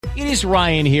It is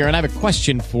Ryan here, and I have a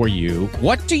question for you.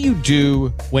 What do you do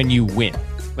when you win?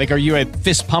 Like, are you a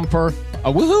fist pumper,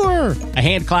 a woohooer, a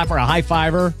hand clapper, a high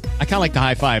fiver? I kind of like the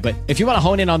high five, but if you want to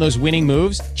hone in on those winning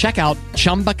moves, check out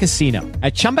Chumba Casino.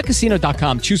 At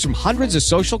ChumbaCasino.com, choose from hundreds of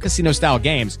social casino-style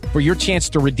games for your chance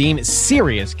to redeem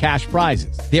serious cash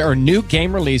prizes. There are new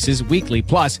game releases weekly,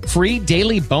 plus free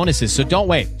daily bonuses. So don't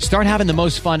wait. Start having the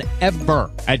most fun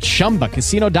ever at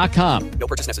ChumbaCasino.com. No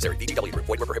purchase necessary. VGW. Void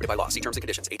where prohibited by law. See terms and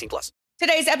conditions. 18+.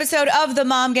 Today's episode of The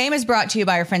Mom Game is brought to you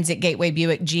by our friends at Gateway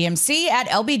Buick GMC at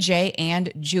LBJ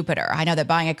and Jupiter. I know that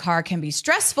buying a car can be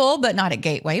stressful, but not at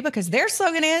Gateway because their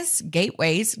slogan is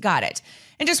Gateway's got it.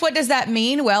 And just what does that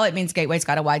mean? Well, it means Gateway's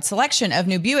got a wide selection of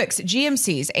new Buicks,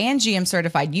 GMCs, and GM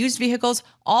certified used vehicles,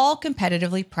 all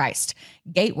competitively priced.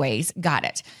 Gateway's got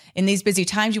it. In these busy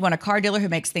times, you want a car dealer who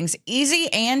makes things easy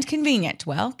and convenient.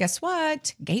 Well, guess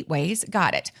what? Gateway's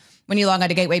got it. When you log on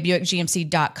to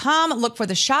gatewaybuickgmc.com, look for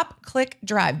the Shop, Click,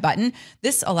 Drive button.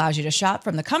 This allows you to shop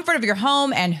from the comfort of your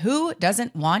home, and who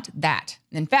doesn't want that?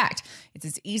 In fact, it's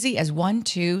as easy as 1,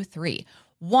 2, 3.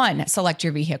 1, select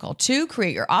your vehicle. 2,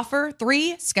 create your offer.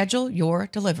 3, schedule your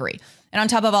delivery. And on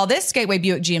top of all this, Gateway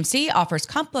Buick GMC offers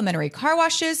complimentary car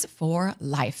washes for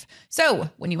life.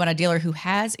 So when you want a dealer who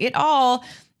has it all,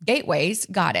 Gateway's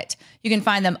got it. You can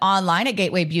find them online at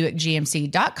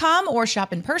gatewaybuickgmc.com or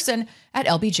shop in person at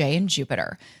LBJ and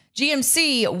Jupiter.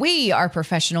 GMC, we are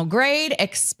professional grade.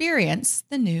 Experience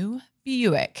the new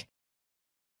Buick.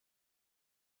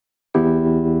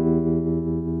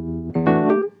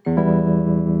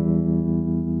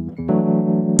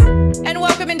 And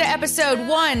welcome into episode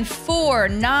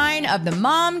 149 of The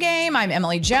Mom Game. I'm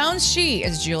Emily Jones. She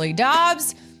is Julie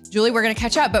Dobbs. Julie, we're going to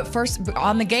catch up, but first,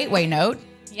 on the Gateway note,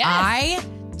 yes.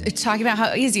 Talking about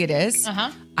how easy it is.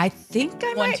 I think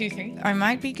I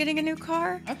might be getting a new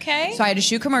car. Okay. So I had to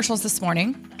shoot commercials this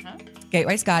morning.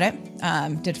 Gateway's got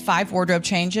it. Did 5 wardrobe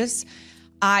changes.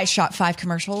 I shot 5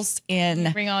 commercials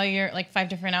in... Bring all your, 5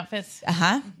 different outfits.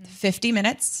 50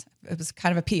 minutes. It was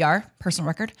kind of a PR, personal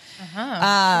record.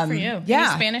 Good for you. Yeah.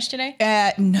 Any Spanish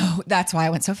today? No, that's why I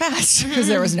went so fast, because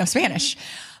there was no Spanish.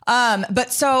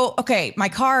 But so, okay, my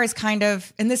car is kind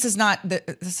of, and this is not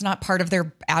part of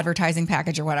their advertising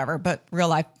package or whatever, but real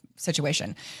life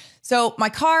situation. So my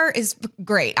car is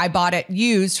great. I bought it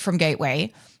used from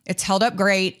Gateway. It's held up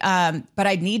great. But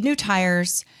I need new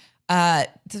tires.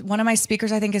 One of my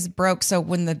speakers, I think, is broke. So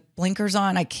when the blinker's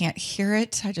on, I can't hear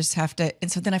it. I just have to,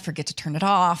 and so then I forget to turn it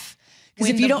off.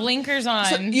 When the blinker's on,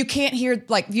 so you can't hear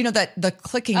that the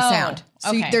clicking sound. So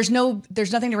okay. There's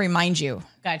nothing to remind you.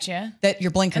 Gotcha. That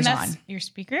your blinker's and that's on. Your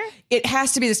speaker? It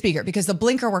has to be the speaker because the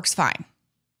blinker works fine.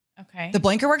 Okay. The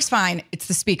blinker works fine. It's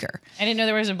the speaker. I didn't know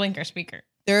there was a blinker speaker.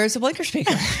 There is a blinker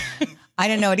speaker. I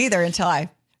didn't know it either until I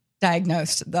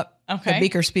diagnosed the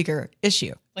beaker speaker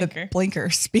issue. Blinker. The blinker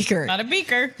speaker. Not a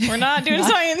beaker. We're not doing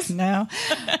science. No.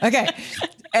 Okay.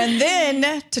 And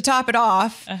then to top it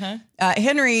off,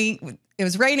 Henry, it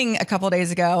was raining a couple of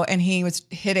days ago and he was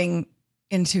hitting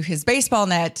into his baseball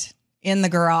net in the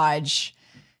garage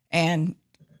and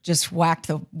just whacked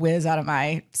the whiz out of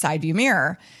my side view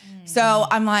mirror. So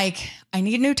I'm like, I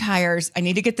need new tires. I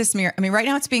need to get this mirror. I mean, right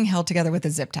now it's being held together with a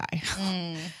zip tie.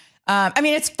 I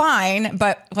mean, it's fine,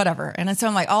 but whatever. And so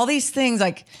I'm like, all these things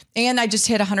and I just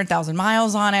hit 100,000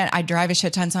 miles on it. I drive a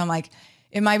shit ton. So I'm like,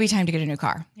 it might be time to get a new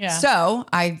car. Yeah. So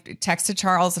I texted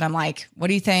Charles and I'm like, what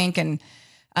do you think? And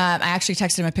I actually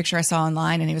texted him a picture I saw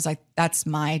online and he was like, that's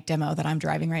my demo that I'm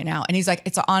driving right now. And he's like,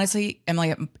 it's honestly,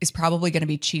 Emily, it's probably going to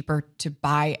be cheaper to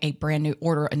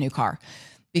order a new car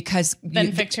because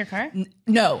then fix your car.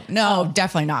 No,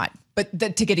 definitely not. But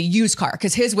to get a used car,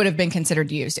 because his would have been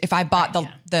considered used if I bought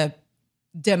the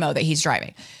demo that he's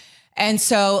driving. And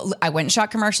so I went and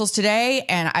shot commercials today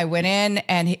and I went in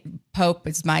and Pope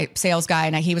is my sales guy.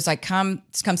 And he was like, come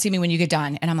see me when you get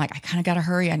done. And I'm like, I kind of got to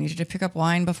hurry. I needed to pick up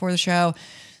wine before the show.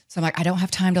 So I'm like, I don't have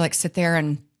time to sit there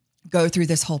and go through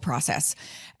this whole process.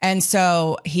 And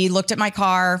so he looked at my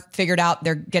car, figured out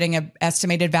they're getting an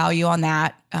estimated value on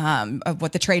that, of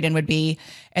what the trade-in would be.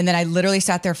 And then I literally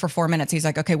sat there for 4 minutes. He's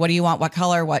like, okay, what do you want? What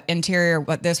color, what interior,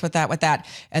 what this, what that, what that.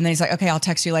 And then he's like, okay, I'll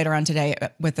text you later on today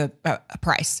with a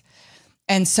price.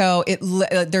 And so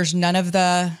there's none of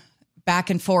the back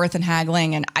and forth and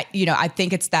haggling. And I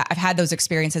think it's that I've had those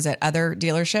experiences at other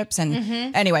dealerships.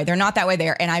 And anyway, they're not that way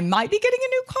there. And I might be getting a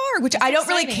new car, which I don't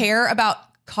really care about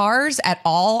cars at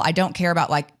all. I don't care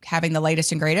about having the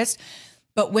latest and greatest,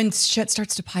 but when shit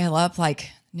starts to pile up,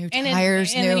 new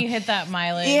tires, and then you hit that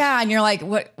mileage. Yeah. And you're like,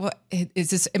 what is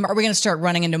this? Are we going to start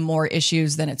running into more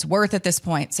issues than it's worth at this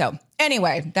point? So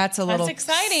anyway, that's little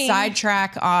exciting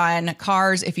sidetrack on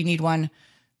cars. If you need one,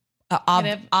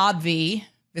 Obvi,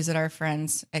 visit our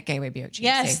friends at Gateway Buick GMC.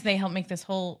 Yes, they help make this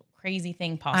whole crazy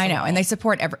thing possible. I know. And they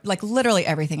support literally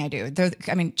everything I do.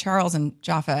 Charles and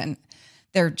Jaffa, and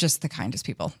they're just the kindest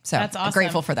people. So That's awesome.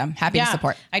 Grateful for them. Happy to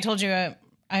support. I told you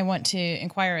I want to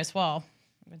inquire as well.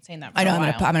 I've been saying that for I know. a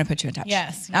while. I'm going to put you in touch.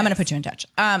 Yes. I'm going to put you in touch.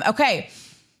 Okay.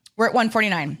 We're at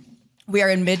 149. We are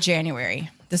in mid-January.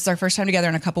 This is our first time together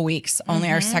in a couple weeks. Only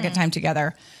our second time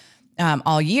together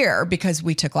all year, because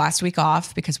we took last week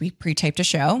off because we pre-taped a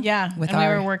show. Yeah. We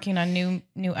were working on new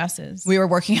us's. We were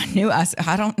working on new us.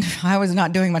 I was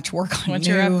not doing much work on What's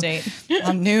your update?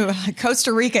 On new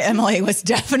Costa Rica. Emily was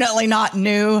definitely not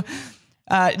new.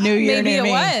 New year. Maybe new it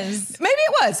me. was. Maybe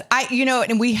it was.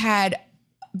 And we had.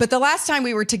 But the last time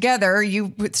we were together,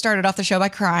 you started off the show by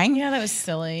crying. Yeah, that was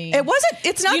silly. It wasn't.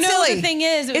 It's not silly. The thing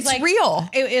is, it was it's real.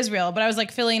 It is real, but I was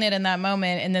like feeling it in that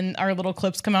moment, and then our little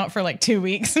clips come out for like 2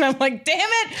 weeks, and I'm like, damn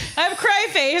it, I have cry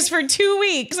face for 2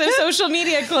 weeks of social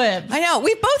media clips. I know.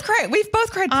 We've both cried. We've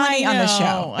both cried plenty on the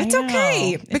show. It's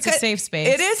okay. It's a safe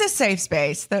space. It is a safe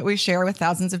space that we share with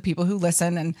thousands of people who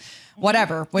listen and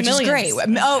whatever, which millions. is great.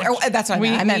 Oh, that's what I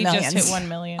meant. I meant we millions. just hit 1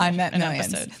 million. I meant an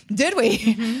millions. episode. Did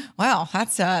we? Wow,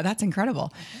 that's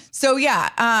incredible. So yeah,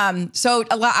 so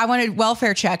I wanted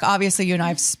welfare check. Obviously, you and I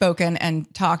have spoken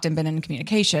and talked and been in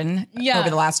communication over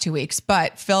the last 2 weeks,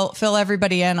 but fill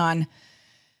everybody in on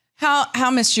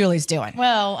how Miss Julie's doing.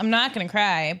 Well, I'm not going to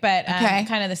cry, but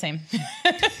kind of the same.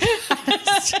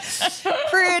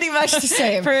 Pretty much the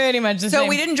same. Pretty much the same. So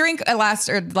we didn't drink last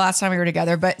time we were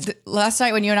together, but last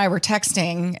night when you and I were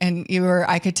texting, and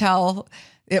I could tell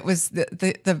it was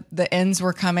the ends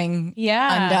were coming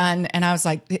undone, and I was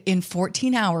like, in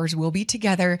 14 hours we'll be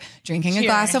together drinking a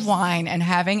glass of wine and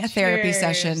having a therapy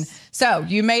session. So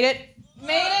you made it.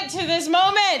 Made it to this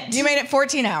moment. You made it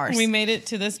 14 hours. We made it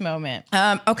to this moment.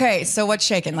 Okay, so what's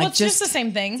shaking? Like it's just the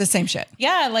same thing. The same shit.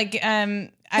 Yeah, like because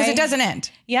it doesn't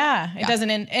end. Yeah, it doesn't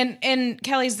end. And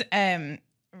Kelly's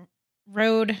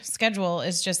road schedule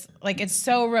is just like, it's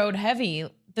so road heavy.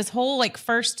 This whole like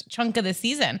first chunk of the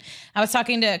season. I was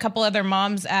talking to a couple other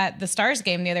moms at the Stars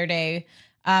game the other day,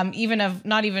 even of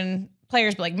not even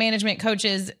players, but like management,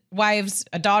 coaches, wives,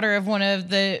 a daughter of one of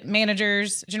the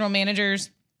managers, general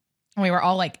managers. And we were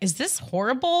all like, is this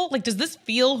horrible? Like, does this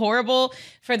feel horrible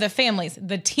for the families?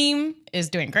 The team is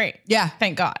doing great. Yeah.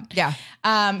 Thank God. Yeah.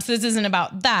 So this isn't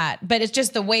about that, but it's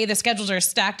just the way the schedules are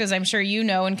stacked, as I'm sure you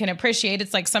know and can appreciate.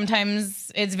 It's like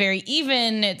sometimes it's very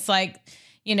even. It's like,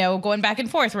 going back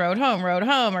and forth, road home,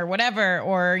 or whatever,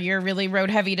 or you're really road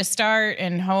heavy to start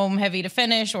and home heavy to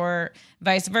finish, or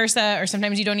vice versa. Or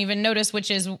sometimes you don't even notice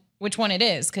which one it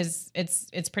is, because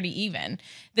it's pretty even.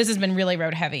 This has been really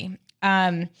road heavy.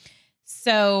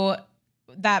 So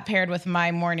that paired with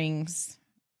my mornings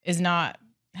has not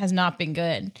been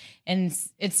good. And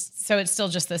it's still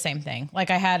just the same thing. Like,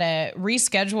 I had a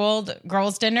rescheduled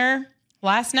girls' dinner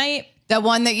last night. The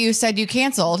one that you said you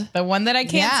canceled. The one that I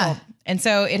canceled. Yeah. And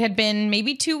so it had been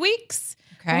maybe 2 weeks,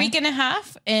 a week and a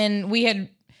half. And we had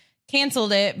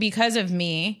canceled it because of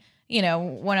me.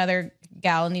 One other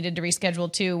gal needed to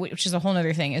reschedule too, which is a whole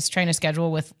nother thing, is trying to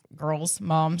schedule with girls,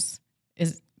 moms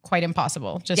is quite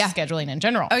impossible, just scheduling in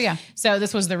general. Oh yeah. So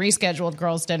this was the rescheduled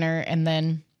girls' dinner, and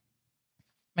then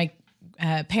my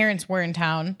parents were in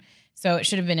town, so it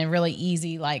should have been a really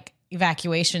easy like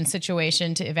evacuation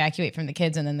situation to evacuate from the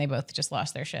kids, and then they both just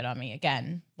lost their shit on me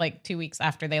again, like 2 weeks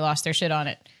after they lost their shit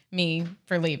on me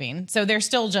for leaving. So they're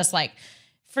still just like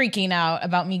freaking out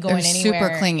about me going anywhere.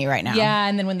 Super clingy right now. Yeah,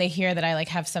 and then when they hear that I like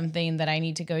have something that I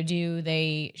need to go do,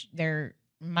 their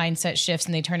mindset shifts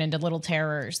and they turn into little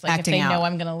terrors. Like Acting if they out. know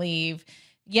I'm going to leave.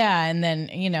 Yeah. And then,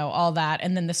 all that.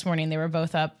 And then this morning they were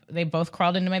both up. They both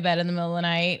crawled into my bed in the middle of the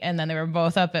night. And then they were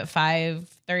both up at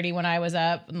 5:30 when I was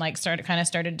up, and like started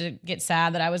to get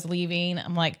sad that I was leaving.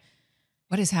 I'm like,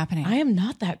 what is happening? I am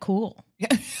not that cool.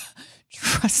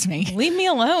 Trust me. Leave me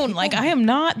alone. Like, I am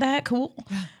not that cool.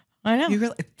 I know. You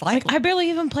really Like, I barely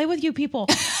even play with you people.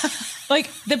 Like,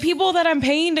 the people that I'm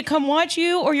paying to come watch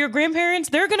you or your grandparents,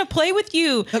 they're going to play with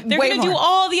you. They're going to do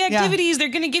all the activities. They're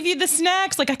going to give you the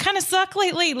snacks. Like, I kind of suck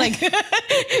lately. Like,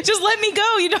 just let me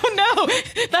go. You don't know.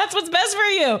 That's what's best for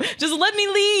you. Just let me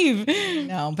leave.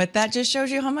 No, but that just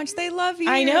shows you how much they love you.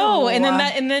 I know. And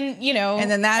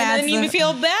then that you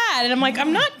feel bad. And I'm like,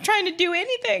 I'm not trying to do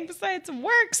anything besides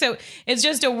work. So it's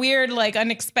just a weird, like,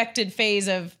 unexpected phase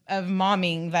of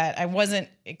momming that I wasn't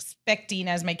expecting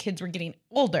as my kids were getting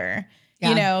older.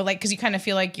 Yeah. Like, because you kind of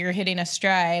feel like you're hitting a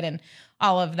stride and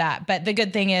all of that. But the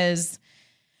good thing is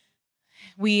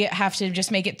we have to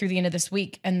just make it through the end of this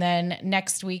week. And then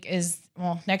next week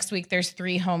there's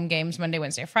 3 home games, Monday,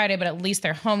 Wednesday, Friday, but at least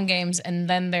they're home games. And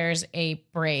then there's a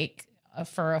break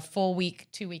for a full week,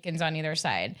 2 weekends on either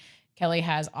side. Kelly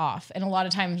has off. And a lot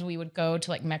of times we would go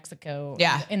to like Mexico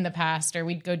in the past, or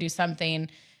we'd go do something.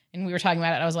 And we were talking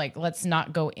about it. I was like, let's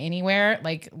not go anywhere.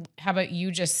 Like, how about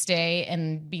you just stay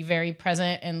and be very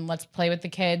present and let's play with the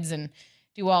kids and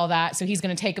do all that. So he's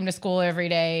going to take them to school every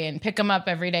day and pick them up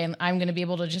every day. And I'm going to be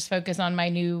able to just focus on my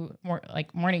new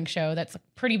morning show. That's a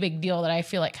pretty big deal that I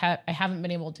feel like I haven't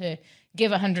been able to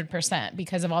give 100%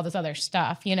 because of all this other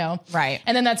stuff, you know? Right.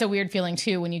 And then that's a weird feeling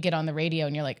too, when you get on the radio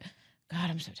and you're like, God,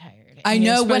 I'm so tired. I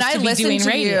know when I listen to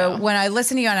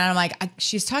you, and I'm like,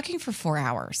 she's talking for 4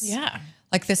 hours. Yeah.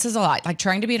 Like, this is a lot. Like,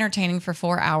 trying to be entertaining for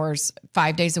 4 hours,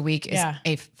 5 days a week is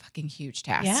a fucking huge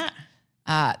task. Yeah.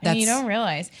 And you don't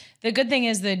realize. The good thing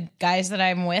is the guys that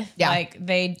I'm with, like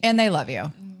they love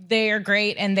you. They are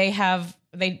great, and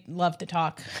they love to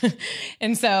talk.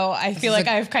 And so I feel like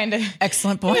I've kind of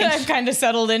excellent point. I've kind of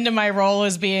settled into my role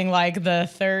as being like the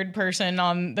third person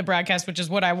on the broadcast, which is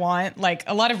what I want. Like,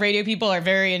 a lot of radio people are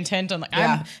very intent on like,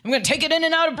 I'm going to take it in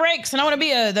and out of breaks, and I want to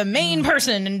be the main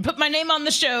person and put my name on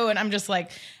the show. And I'm just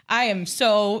like, I am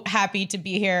so happy to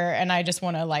be here, and I just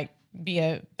want to like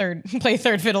play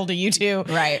third fiddle to you two.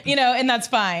 Right. You know, and that's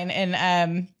fine.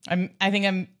 And I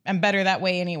think I'm better that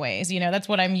way anyways. You know, that's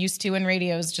what I'm used to in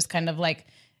radio, is just kind of like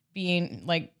being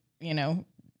like, you know,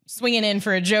 swinging in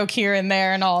for a joke here and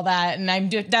there and all that. And I'm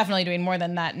definitely doing more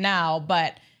than that now,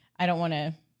 but I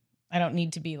don't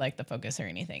need to be like the focus or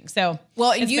anything. So,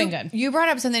 well, it's been good. You brought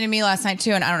up something to me last night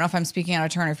too, and I don't know if I'm speaking out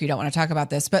of turn or if you don't want to talk about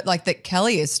this, but like that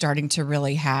Kelly is starting to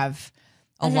really have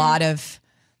a lot of,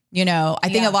 you know, I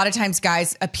think a lot of times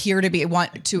guys appear to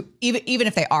want to, even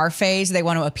if they are phased, they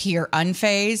want to appear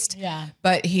unfazed. Yeah.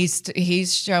 But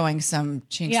he's showing some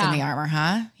chinks in the armor,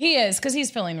 huh? He is, because he's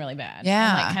feeling really bad.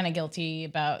 Yeah. And like kind of guilty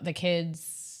about the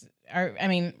kids. I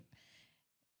mean,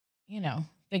 you know,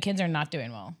 the kids are not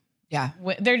doing well. Yeah.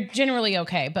 They're generally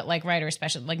okay, but like Ryder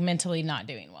especially, like mentally not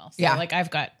doing well. So like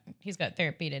he's got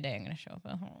therapy today. I'm going to show up.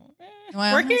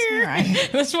 Well, we're here. Right.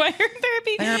 That's why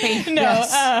therapy. No.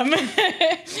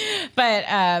 Yes.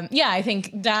 But yeah, I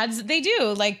think dads, they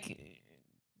do, like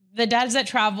the dads that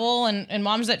travel and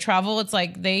moms that travel, it's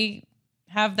like they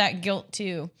have that guilt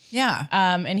too. Yeah.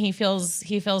 And he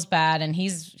feels bad, and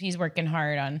he's working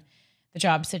hard on the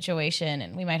job situation,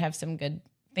 and we might have some good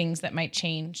things that might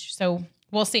change. So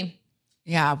we'll see.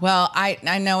 Yeah. Well,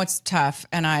 I know it's tough,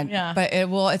 but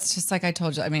it's just like I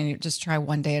told you. I mean, just try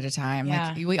one day at a time.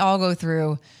 Yeah. Like, we all go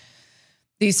through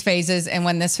these phases, and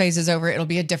when this phase is over, it'll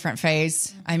be a different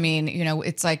phase. I mean, you know,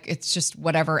 it's like, it's just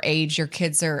whatever age your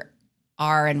kids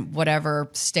are and whatever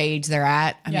stage they're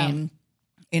at. I mean,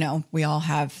 you know, we all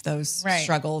have those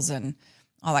struggles and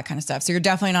all that kind of stuff. So you're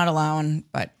definitely not alone,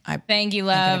 but thank you,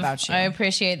 love. About you. I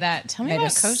appreciate that. Tell me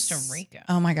about Costa Rica.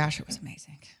 Oh my gosh, it was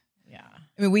amazing. Yeah.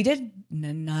 I mean, we did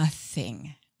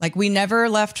nothing. Like, we never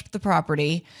left the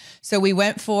property. So we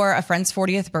went for a friend's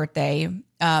 40th birthday.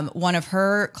 One of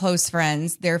her close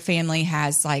friends, their family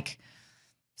has like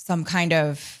some kind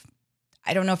of,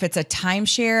 I don't know if it's a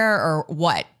timeshare or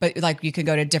what, but like you could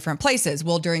go to different places.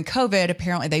 Well, during COVID,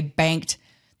 apparently they banked.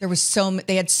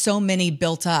 They had so many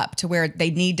built up to where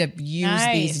they need to use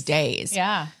these days.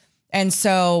 Yeah. And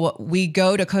so we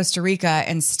go to Costa Rica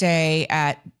and stay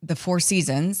at the Four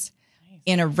Seasons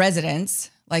in a residence.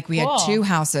 Like, we had 2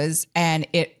 houses, and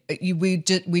we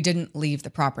didn't leave the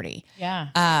property.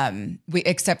 Yeah.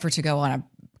 Except for to go on a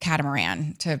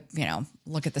catamaran to, you know,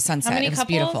 look at the sunset. How many it was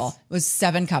couples? Beautiful. It was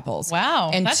 7 couples.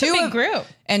 Wow. And that's a big group.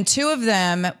 And 2 of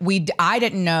them, I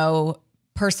didn't know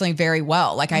personally very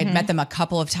well. Like, I had met them a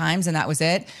couple of times, and that was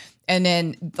it. And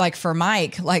then like for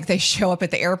Mike, like they show up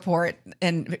at the airport,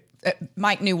 and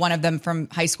Mike knew one of them from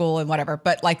high school and whatever,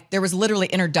 but like there was literally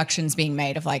introductions being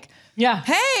made of like,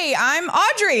 hey, I'm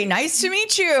Audrey. Nice to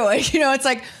meet you. You know, it's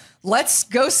like, let's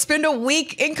go spend a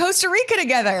week in Costa Rica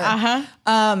together.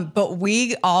 But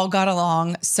we all got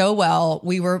along so well.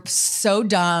 We were so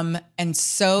dumb and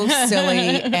so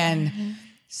silly and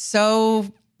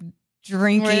so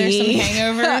drinky. Were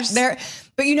there some hangovers?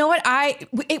 But you know what?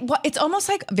 It's almost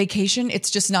like vacation. It's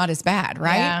just not as bad,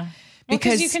 right? Yeah.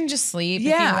 Because you can just sleep if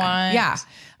you want. Yeah.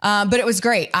 But it was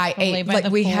great. I ate, like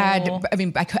we pool. had, I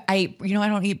mean, I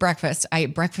don't eat breakfast. I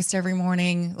ate breakfast every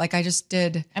morning. Like I just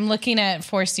did. I'm looking at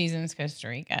Four Seasons, Costa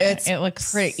Rica. It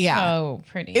looks pretty, so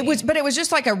pretty. It was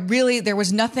just like there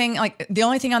was nothing, like the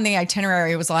only thing on the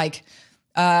itinerary was like,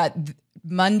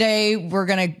 Monday, we're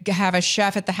going to have a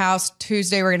chef at the house.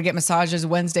 Tuesday, we're going to get massages.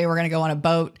 Wednesday, we're going to go on a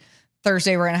boat.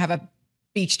 Thursday, we're going to have a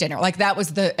beach dinner. Like that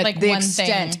was the one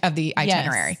extent thing. of the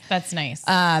itinerary. Yes, that's nice.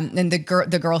 And the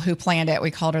girl who planned it,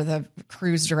 we called her the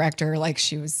cruise director. Like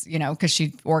she was, cause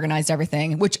she organized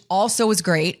everything, which also was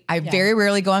great. I very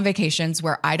rarely go on vacations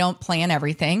where I don't plan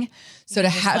everything. So to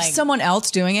have someone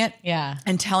else doing it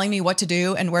and telling me what to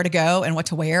do and where to go and what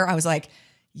to wear, I was like,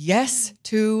 yes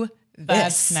to this.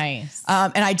 That's nice.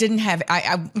 And I didn't have,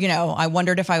 I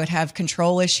wondered if I would have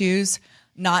control issues.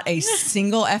 Not a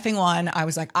single effing one. I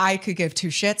was like, I could give two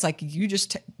shits. Like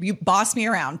you boss me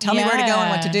around. Tell me where to go and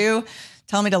what to do.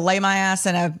 Tell me to lay my ass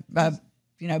in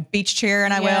a beach chair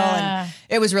and I will. And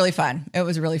it was really fun. We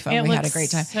had a great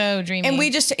time. So dreamy. And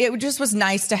it just was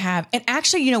nice to have. And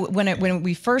actually, when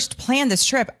we first planned this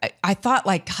trip, I thought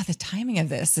like, God, the timing of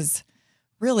this is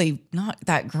really not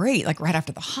that great. Like right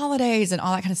after the holidays and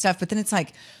all that kind of stuff. But then it's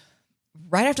like,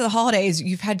 right after the holidays,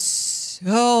 you've had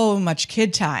so much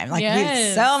kid time, we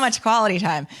had so much quality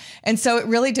time. And so it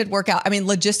really did work out. I mean,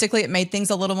 logistically, it made things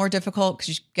a little more difficult because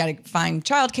you got to find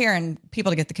childcare and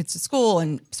people to get the kids to school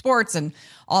and sports and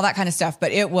all that kind of stuff.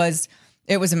 But it was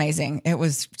amazing. It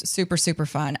was super, super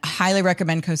fun. I highly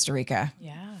recommend Costa Rica.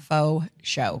 Yeah. Faux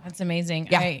show. That's amazing.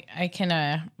 Yeah. I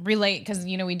can relate because,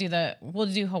 we'll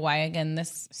do Hawaii again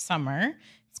this summer.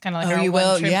 It's kind of like our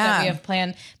one trip that we have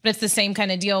planned, but it's the same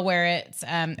kind of deal where it's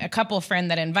a couple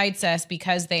friend that invites us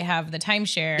because they have the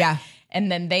timeshare. Yeah. And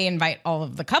then they invite all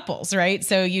of the couples, right?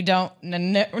 So you don't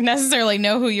necessarily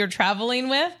know who you're traveling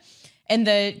with. And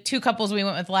the two couples we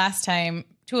went with last time,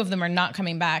 two of them are not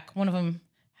coming back. One of them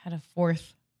had a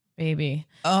fourth baby.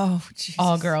 Oh, Jesus.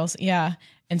 All girls. Yeah.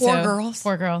 And Four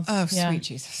girls? Oh, sweet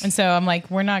Jesus. And so I'm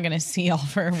like, we're not going to see y'all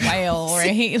for a while,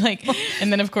 right? Like, and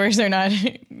then of course they're not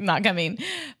coming,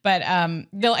 but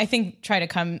they'll, I think, try to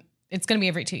come. It's going to be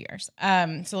every 2 years.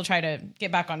 So they'll try to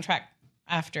get back on track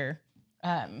after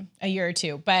a year or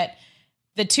two. But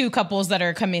the two couples that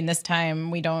are coming this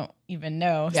time, we don't even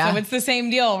know. Yeah. So it's the same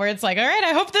deal where it's like, all right,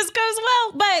 I hope this goes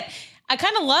well. But I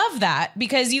kind of love that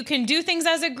because you can do things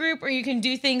as a group or you can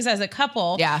do things as a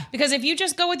couple. Yeah. Because if you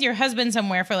just go with your husband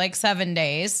somewhere for like 7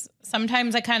 days,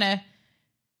 sometimes I kind of...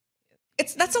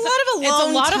 That's a lot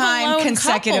of alone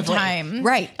consecutively. Time.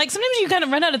 Right. Like sometimes you kind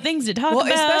of run out of things to talk about.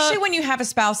 Especially when you have a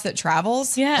spouse that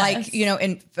travels. Yes. Like,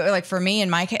 and like for me, in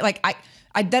my case, like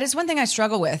I that is one thing I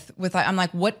struggle with, I'm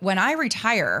like, when I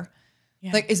retire,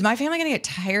 like, is my family going to get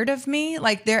tired of me?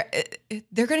 Like they're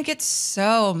going to get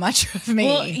so much of me.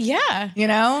 Well,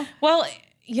 yeah. Well,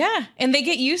 yeah. And they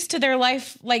get used to their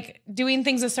life, like doing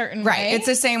things a certain way. Right. It's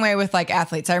the same way with like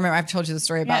athletes. I remember I've told you the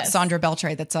story about Sandra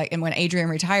Beltre. That's like, and when Adrian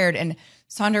retired and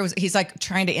he's like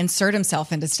trying to insert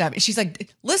himself into stuff. She's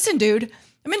like, listen, dude,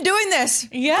 I've been doing this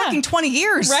fucking 20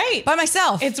 years by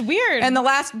myself. It's weird. And the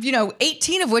last,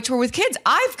 18 of which were with kids.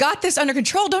 I've got this under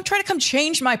control. Don't try to come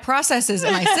change my processes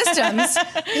and my systems.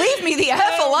 Leave me the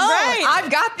F alone. Right.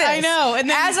 I've got this. I know. And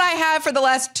then, as I have for the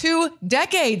last 2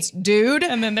 decades, dude.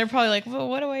 And then they're probably like, well,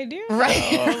 what do I do?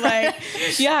 Right.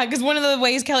 Because one of the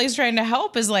ways Kelly's trying to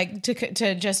help is like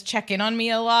to just check in on me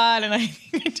a lot. And I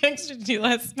think I texted you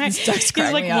last night.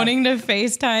 He's like wanting to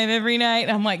FaceTime every night.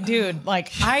 I'm like, dude,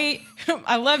 like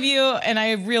I love you and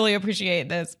I really appreciate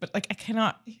this, but like I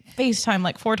cannot FaceTime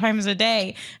like 4 times a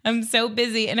day. I'm so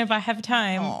busy. And if I have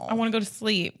time, I want to go to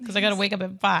sleep because I got to wake up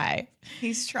at 5.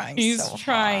 He's trying. He's so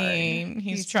trying. Hard.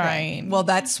 He's trying. Well,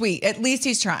 that's sweet. At least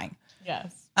he's trying.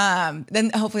 Yes.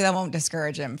 Then hopefully that won't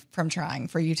discourage him from trying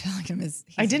for you telling him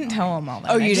I didn't tell him all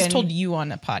that. Oh, you I just didn't? told you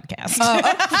on a podcast.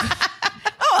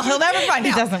 Oh, he'll never find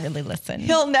out. He doesn't really listen.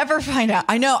 He'll never find out.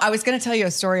 I know. I was going to tell you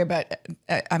a story, but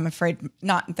I'm afraid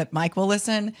not that Mike will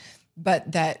listen,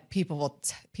 but that people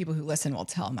who listen will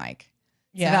tell Mike.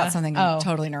 It's about something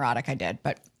totally neurotic I did,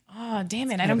 but oh, damn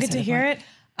it. I don't get to hear it.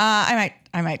 I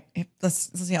might.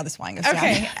 Let's see how this wine goes.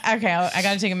 Okay. I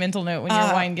got to take a mental note when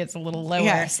your wine gets a little lower.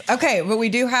 Yes. Okay. But we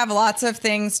do have lots of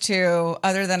things to,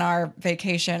 other than our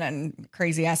vacation and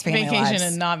crazy ass family lives. Vacation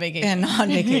and not vacation. And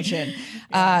non-vacation.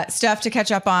 Stuff to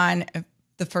catch up on.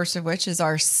 The first of which is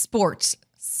our sports.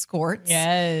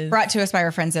 Yes. Brought to us by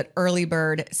our friends at Early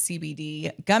Bird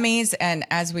CBD Gummies. And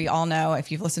as we all know,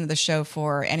 if you've listened to the show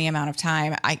for any amount of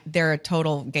time, they're a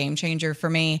total game changer for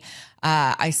me.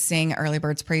 I sing Early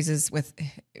Bird's praises with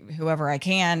whoever I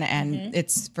can, and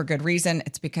it's for good reason.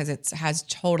 It's because it has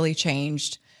totally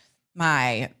changed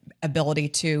my ability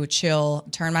to chill,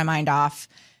 turn my mind off,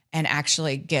 and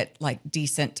actually get like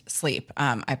decent sleep.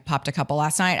 I popped a couple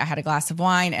last night. I had a glass of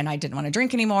wine and I didn't want to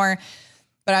drink anymore.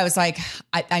 But I was like,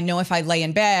 I know if I lay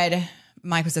in bed,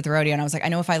 Mike was at the rodeo and I was like, I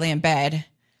know if I lay in bed,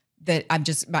 that I'm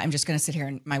just going to sit here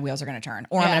and my wheels are going to turn,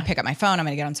 or I'm going to pick up my phone. I'm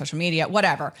going to get on social media,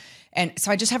 whatever. And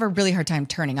so I just have a really hard time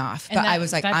turning off. But I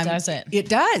was like, does it. It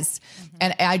does. Mm-hmm.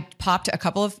 And I popped a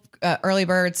couple of early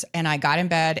birds and I got in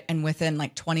bed, and within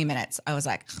like 20 minutes, I was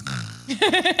like,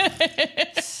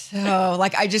 so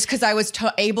like cause I was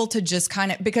able to just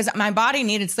kind of, because my body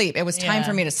needed sleep. It was time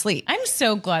for me to sleep. I'm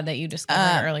so glad that you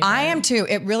discovered early bird. I am too.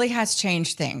 It really has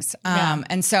changed things.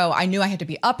 And so I knew I had to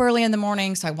be up early in the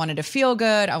morning. So I wanted to feel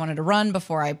good. I wanted to run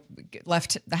before I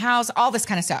left the house, all this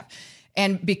kind of stuff.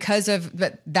 And because of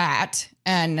that,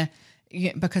 and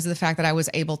because of the fact that I was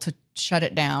able to shut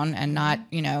it down and not,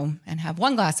 and have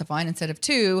one glass of wine instead of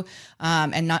two,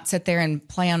 and not sit there and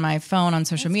play on my phone on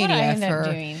social media. What I ended up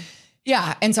doing.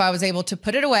 Yeah. And so I was able to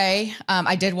put it away.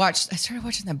 I started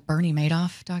watching the Bernie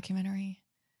Madoff documentary.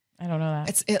 I don't know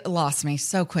that. It lost me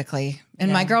so quickly.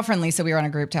 And my girlfriend, Lisa, we were on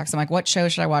a group text. I'm like, what show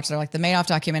should I watch? They're like, the Madoff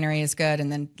documentary is good.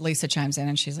 And then Lisa chimes in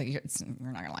and she's like, you're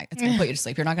not going to like it. It's going to put you to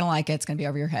sleep. You're not going to like it. It's going to be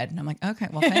over your head. And I'm like, okay,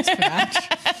 well, thanks for that.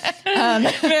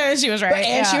 She was right.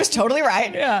 And she was totally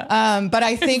right. Yeah. But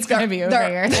I think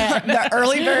the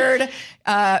early bird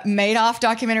Madoff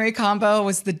documentary combo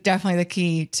was definitely the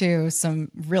key to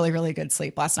some really, really good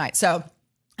sleep last night. So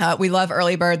we love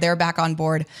Early Bird. They're back on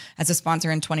board as a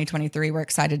sponsor in 2023. We're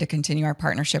excited to continue our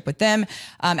partnership with them.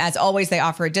 As always, they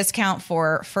offer a discount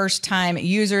for first-time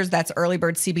users. That's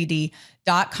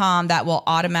earlybirdcbd.com. That will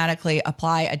automatically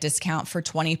apply a discount for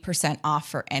 20% off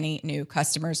for any new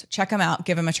customers. Check them out.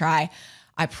 Give them a try.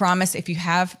 I promise if you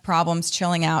have problems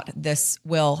chilling out, this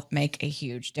will make a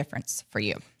huge difference for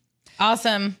you.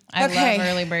 Awesome. I love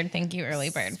Early Bird. Thank you, Early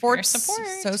Bird, for your support.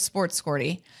 So sports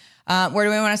scorty. Where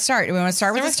do we want to start? Do we want to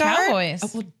start with the start? Cowboys? Oh,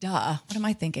 well, duh. What am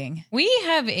I thinking? We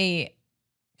have a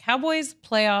Cowboys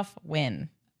playoff win.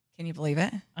 Can you believe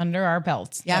it? Under our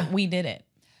belts. Yeah. We did it.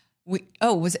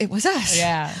 It was us.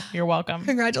 Yeah. You're welcome.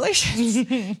 Congratulations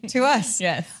to us.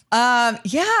 Yes.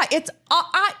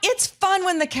 It's fun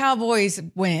when the Cowboys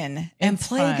win and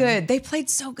play good. They played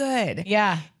so good.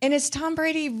 Yeah. And is Tom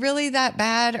Brady really that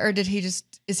bad, or is he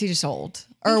just old?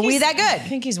 Or are we that good? I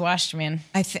think he's washed, man.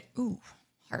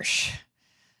 Harsh.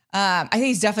 I think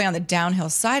he's definitely on the downhill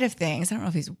side of things. I don't know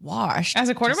if he's washed as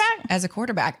a quarterback. As a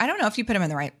quarterback, I don't know if you put him in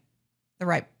the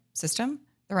right system,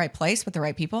 the right place with the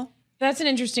right people. That's an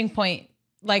interesting point.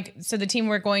 So the team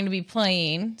we're going to be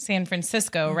playing, San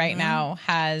Francisco, right now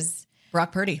has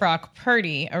Brock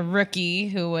Purdy, a rookie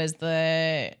who was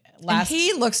the last. And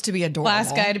he looks to be adorable.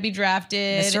 Last guy to be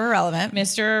drafted. Mr.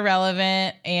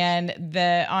 Irrelevant. And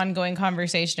the ongoing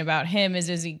conversation about him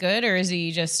is he good, or is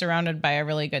he just surrounded by a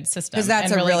really good system? Because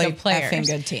that's and a really good players. effing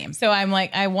good team. So I'm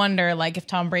like, I wonder, like, if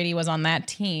Tom Brady was on that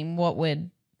team, what would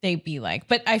they be like?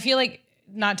 But I feel like,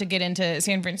 not to get into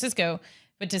San Francisco,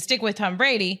 but to stick with Tom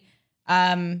Brady,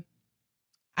 I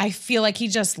feel like he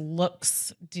just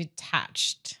looks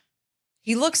detached.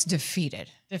 He looks defeated,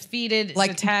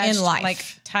 like detached, in life, like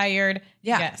tired.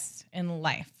 Yeah. Yes, in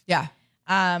life. Yeah.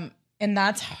 And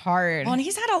that's hard. Well, and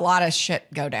he's had a lot of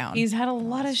shit go down.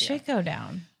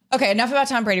 Okay, enough about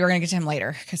Tom Brady. We're going to get to him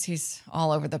later because he's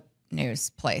all over the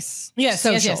news place. Yes,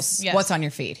 socials. Yes. What's on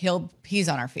your feed? He's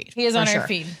on our feed. He is on our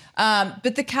feed.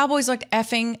 But the Cowboys looked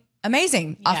effing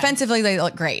amazing. Yeah. Offensively, they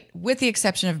look great, with the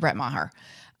exception of Brett Maher.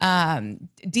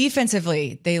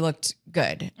 Defensively, they looked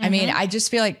good. Mm-hmm. I mean, I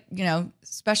just feel like,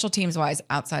 special teams wise,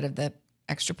 outside of the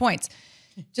extra points,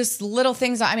 just little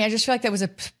things. I mean, I just feel like that was a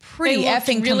pretty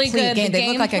effing really complete good. game. The they game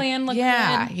looked like plan looked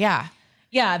good.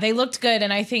 Yeah, they looked good.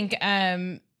 And I think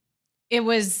it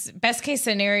was best case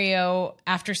scenario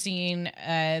after seeing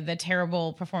the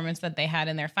terrible performance that they had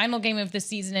in their final game of the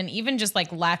season, and even just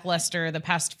like lackluster the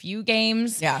past few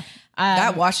games. Yeah.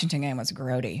 That Washington game was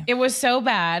grody. It was so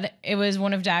bad. It was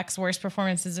one of Dak's worst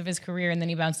performances of his career, and then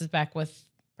he bounces back with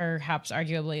perhaps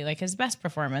arguably like his best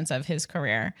performance of his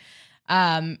career. So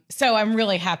I'm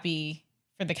really happy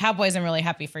for the Cowboys. I'm really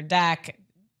happy for Dak.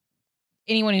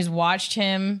 Anyone who's watched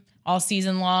him all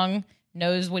season long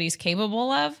knows what he's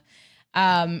capable of.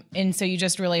 And so you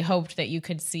just really hoped that you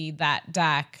could see that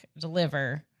Dak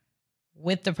deliver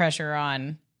with the pressure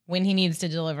on when he needs to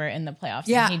deliver in the playoffs.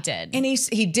 Yeah, and he did. And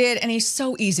he did, and he's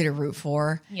so easy to root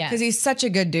for. Yeah, because he's such a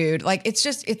good dude. Like it's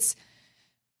just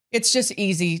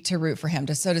easy to root for him.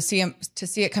 To see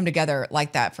it come together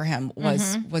like that for him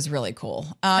was really cool.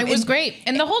 It was great,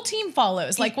 and the whole team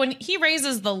follows. Like when he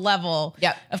raises the level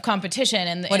of competition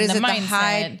and what is the it? mindset. The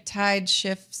high tide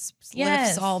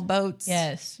lifts all boats.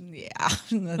 Yes, yeah.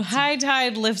 High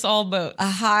tide lifts all boats.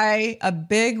 A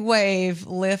big wave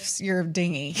lifts your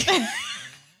dinghy.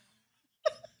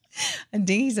 A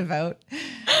dinghy's a boat.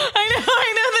 I know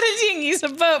that a dinghy's a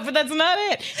boat, but that's not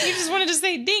it. You just wanted to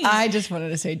say dinghy. I just wanted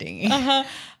to say dinghy.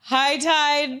 High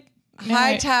tide.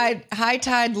 High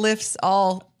tide lifts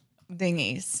all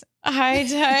dinghies. High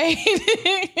tide.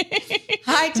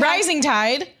 High tide. Rising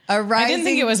tide. I didn't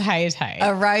think it was high tide.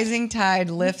 A rising tide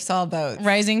lifts all boats.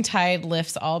 Rising tide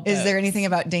lifts all boats. Is there anything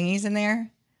about dinghies in there?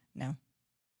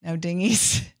 No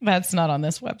dinghies. That's not on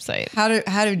this website. How do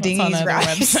dinghies on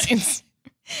rise? Websites.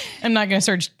 I'm not going to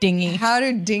search dinghy. How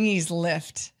do dinghies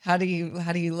lift? How do you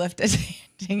lift a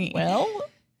dinghy? Well,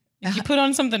 if you put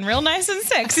on something real nice and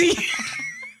sexy.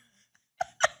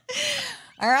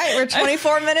 All right, we're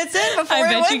 24 minutes in before I we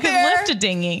bet went you could there. lift a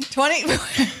dinghy. 20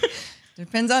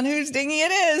 depends on whose dinghy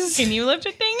it is. Can you lift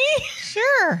a dinghy?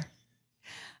 Sure.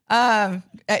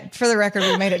 For the record,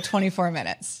 we made it 24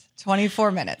 minutes. 24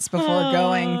 minutes before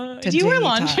going to Do you wear Dinghy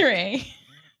Talk. lingerie?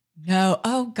 No.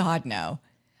 Oh, God, no.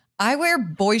 I wear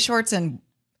boy shorts and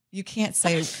you can't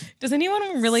say. Does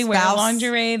anyone really wear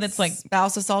lingerie that's like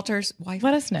spouse assaulters? Wife,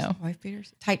 let us know. Wife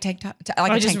beaters? Tight tank top?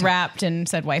 I just rapped and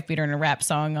said wife beater in a rap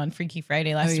song on Freaky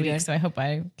Friday last week. Did? So I hope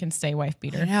I can stay wife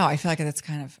beater. No, I feel like that's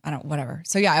kind of, whatever.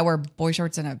 So yeah, I wear boy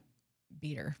shorts and a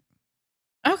beater.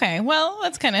 Okay, well,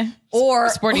 that's kind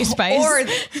of sporty spice.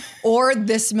 Or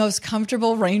this most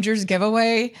comfortable Rangers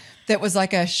giveaway that was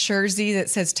like a jersey that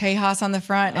says Tejas on the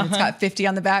front and it's got 50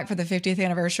 on the back for the 50th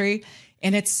anniversary.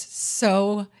 And it's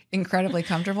so incredibly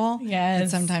comfortable. Yes. And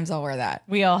sometimes I'll wear that.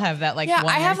 We all have that I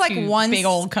have like one big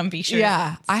old comfy shirt.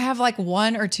 Yeah. I have like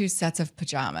 1 or 2 sets of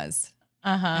pajamas.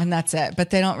 And that's it.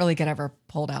 But they don't really get ever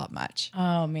pulled out much.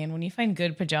 Oh man, when you find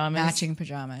good pajamas. Matching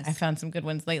pajamas. I found some good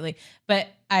ones lately. But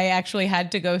I actually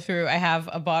had to go through, I have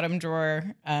a bottom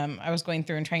drawer. I was going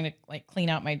through and trying to like clean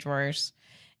out my drawers.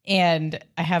 And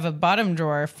I have a bottom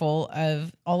drawer full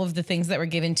of all of the things that were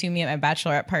given to me at my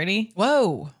bachelorette party.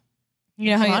 Whoa. You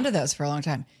know I how held on to those for a long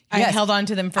time. I held on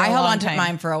to them for a long time. I held on to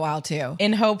mine for a while too.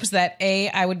 In hopes that A,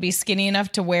 I would be skinny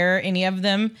enough to wear any of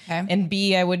them. Okay. And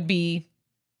B, I would be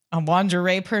a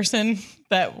lingerie person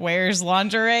that wears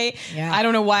lingerie. Yeah. I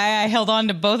don't know why I held on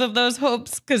to both of those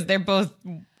hopes because they're both.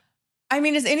 I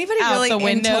mean, is anybody out really the into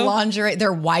window.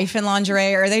 Their wife in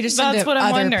lingerie, or are they just That's into what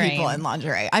I'm other wondering. people in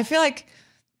lingerie? I feel like.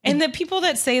 And the people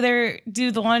that say they do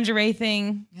the lingerie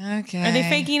thing, Okay. are they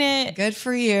faking it? Good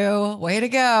for you. Way to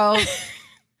go.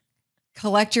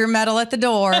 Collect your medal at the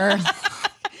door.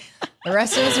 The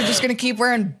rest of us are just going to keep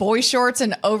wearing boy shorts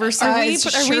and oversized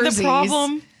jerseys. Are we the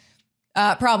problem?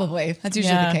 Probably. That's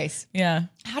usually the case. Yeah.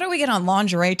 How do we get on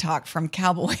lingerie talk from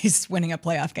Cowboys winning a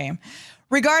playoff game?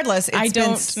 Regardless, it's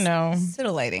don't know.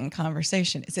 Scintillating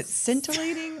conversation. Is it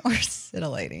scintillating or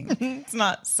scintillating? It's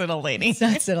not scintillating. It's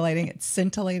not scintillating. It's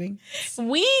scintillating.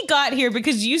 We got here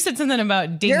because you said something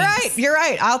about dinghies. You're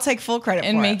right. I'll take full credit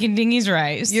And for making dinghies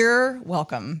rise. You're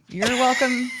welcome. You're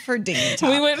welcome for Dinghy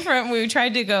Talk. We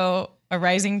tried to go a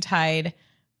rising tide.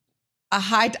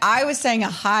 I was saying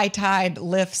a high tide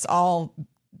lifts all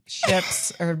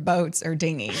ships or boats or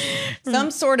dinghies.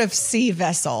 Some sort of sea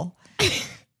vessel.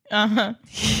 Uh-huh.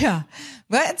 Yeah.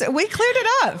 But we cleared it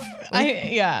up.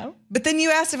 Yeah. But then you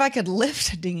asked if I could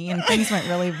lift a dinghy and things went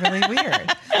really, really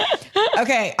weird.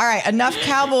 Okay. All right. Enough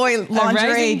cowboy lingerie.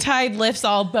 A rising tide lifts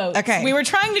all boats. Okay. We were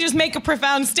trying to just make a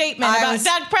profound statement about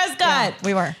Dak Prescott. Yeah,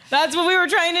 we were. That's what we were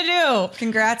trying to do.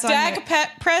 Congrats on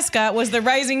Dak Prescott was the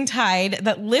rising tide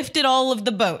that lifted all of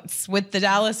the boats with the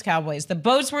Dallas Cowboys. The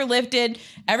boats were lifted.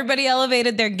 Everybody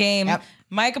elevated their game. Yep.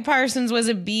 Micah Parsons was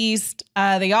a beast.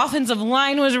 The offensive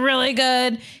line was really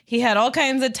good. He had all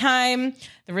kinds of time.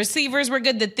 The receivers were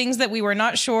good. The things that we were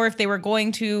not sure if they were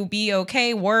going to be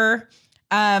okay were.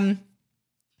 That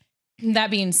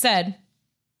being said,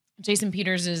 Jason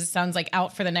Peters sounds like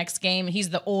out for the next game. He's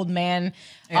the old man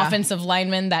offensive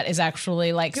lineman that is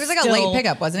actually like. He was like a late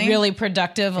pickup, wasn't he? Really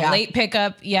productive, a late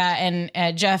pickup. Yeah,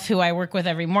 and Jeff, who I work with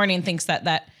every morning, thinks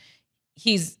that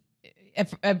he's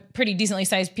a pretty decently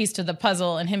sized piece to the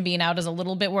puzzle, and him being out is a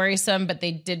little bit worrisome, but they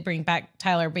did bring back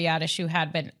Tyler Biadasz, who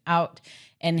had been out,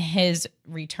 and his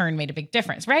return made a big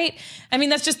difference, right? I mean,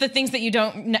 that's just the things that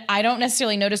I don't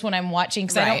necessarily notice when I'm watching,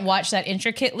 because I don't watch that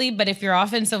intricately, but if your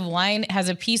offensive line has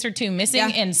a piece or two missing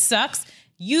and sucks,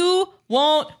 you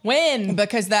won't win.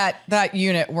 Because that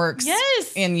unit works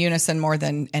in unison more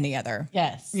than any other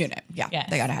unit. Yeah,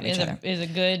 they got to have each other. Is a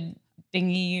good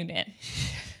dinghy unit.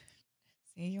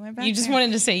 You went back. You just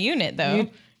wanted to say unit, though.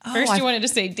 First, you wanted to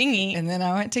say dinghy. And then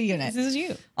I went to unit. This is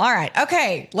you. All right.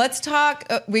 Okay. Let's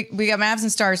talk. We got Mavs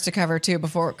and Stars to cover, too,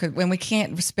 when we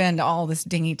can't spend all this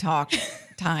Dinghy Talk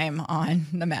time on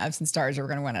the Mavs and Stars, or we're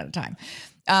going to run out of time.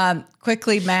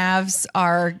 Quickly, Mavs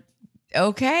are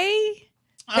okay.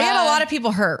 They had a lot of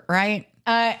people hurt, right?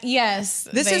 Yes.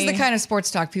 This is the kind of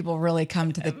sports talk people really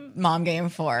come to the mom game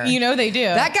for. You know they do.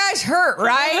 That guy's hurt,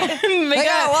 right? they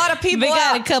got a lot of people They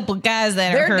got out. a couple guys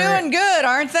that They're are hurt. doing good,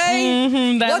 aren't they?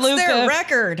 Mm-hmm, What's their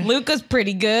record? Luca's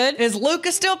pretty good. Is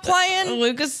Luca still playing?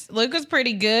 Luca's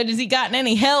pretty good. Has he gotten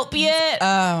any help yet?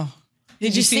 Oh.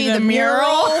 Did you see the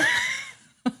mural?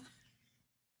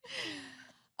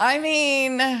 I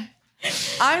mean,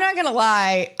 I'm not gonna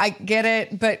lie. I get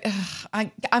it, but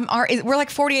we're like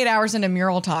 48 hours into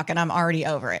mural talk, and I'm already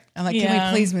over it. I'm like, can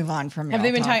we please move on from mural Have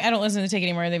they been talk? talking? I don't listen to Take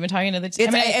anymore. They've been talking to the.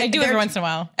 I do every once in a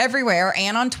while. Everywhere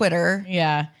and on Twitter.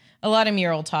 Yeah, a lot of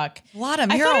mural talk. A lot of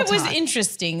mural talk. I thought it was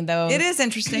interesting, though. It is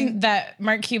interesting that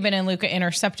Mark Cuban and Luca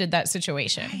intercepted that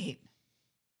situation. Right.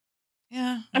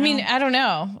 Yeah. I mean, I don't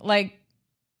know. Like,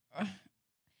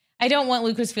 I don't want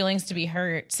Luca's feelings to be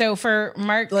hurt. So for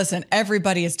Mark, listen,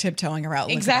 everybody is tiptoeing around.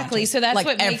 Exactly. So that's like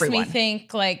what makes me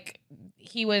think like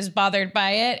he was bothered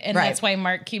by it, and that's why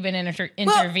Mark Cuban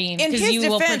intervened, because you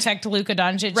will protect Luka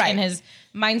Doncic and his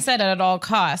mindset at all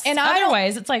costs. And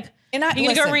otherwise, it's like you're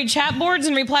gonna go read chat boards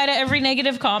and reply to every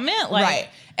negative comment, like, right?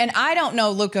 And I don't know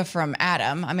Luka from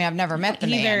Adam. I mean, I've never met the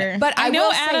man, but I know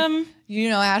will Adam. You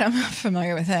know Adam. I'm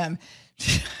familiar with him.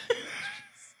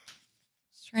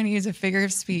 Trying to use a figure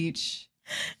of speech.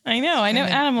 I know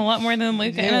Adam a lot more than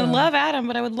Luka, and I love Adam,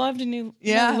 but I would love to know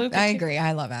Luka. I agree.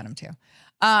 I love Adam too.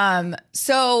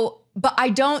 But I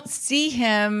don't see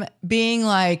him being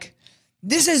like,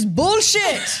 "This is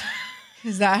bullshit."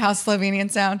 Is that how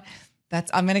Slovenians sound?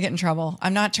 I'm gonna get in trouble.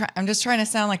 I'm just trying to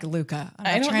sound like Luka.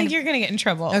 I don't think you're gonna get in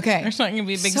trouble. Okay. There's not gonna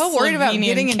be a big so worried about Slovenian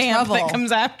getting in camp trouble that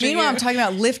comes after Meanwhile, you. I'm talking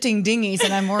about lifting dinghies,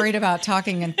 and I'm worried about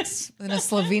talking in a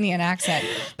Slovenian accent.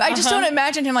 But I just don't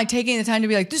imagine him like taking the time to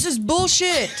be like, "This is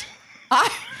bullshit. I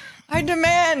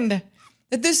demand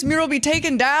that this mural be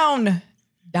taken down."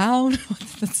 Down?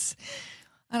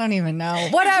 I don't even know.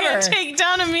 Whatever. You can't take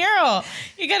down a mural.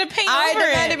 You got to paint over it. I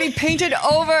demand to be painted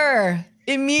over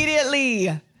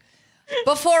immediately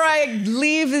before I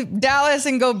leave Dallas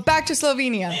and go back to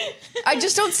Slovenia. I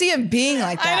just don't see him being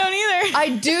like that. I don't either.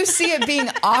 I do see it being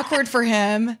awkward for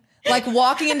him, like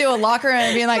walking into a locker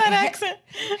and being like, that accent.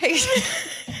 Hey.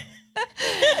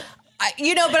 I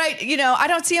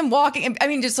don't see him walking. I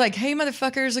mean, just like, "Hey,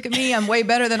 motherfuckers, look at me. I'm way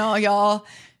better than all y'all."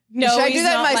 No, should I he's do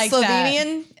that in not my like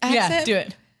Slovenian accent? Yeah, do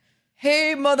it.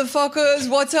 "Hey, motherfuckers,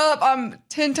 what's up? I'm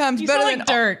 10 times better sound than like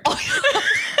Dirk.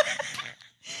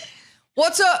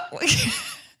 What's up?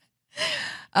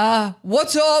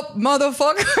 What's up,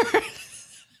 motherfucker?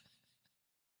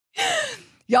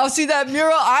 Y'all see that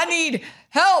mural? I need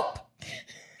help."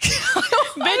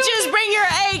 Bitches, bring your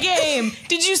A game.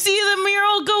 Did you see the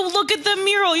mural? Go look at the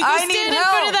mural. You can stand in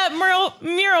front of that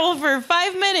mural for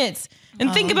 5 minutes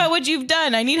and think about what you've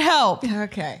done. I need help.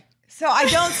 Okay. So I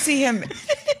don't see him.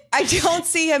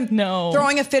 No.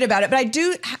 Throwing a fit about it, but I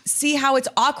do see how it's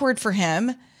awkward for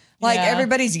him. Like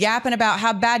everybody's yapping about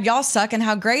how bad y'all suck and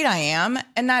how great I am.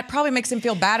 And that probably makes him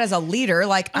feel bad as a leader.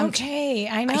 Like, I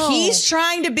know. He's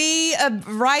trying to be a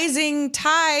rising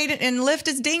tide and lift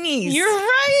his dinghies. You're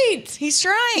right. He's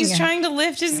trying. He's trying to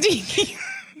lift his dinghy.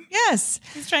 Yes.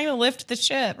 He's trying to lift the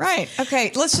ship. Right.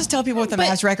 Okay. Let's just tell people what the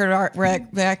Mavs record are.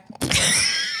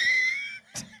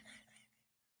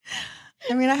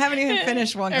 I mean, I haven't even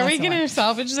finished one. Are we going to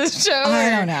salvage this show? I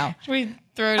don't know. Should we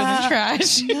throw it in the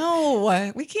trash?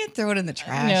 No, we can't throw it in the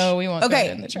trash. No, we won't throw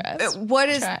it in the trash. What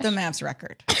is the Mavs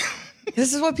record?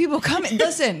 This is what people come.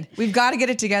 Listen, we've got to get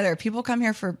it together. People come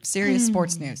here for serious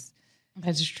sports news.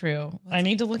 That's true. I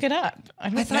need to look it up. I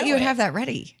thought you would have that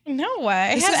ready. No,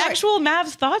 I had actual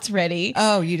Mavs thoughts ready.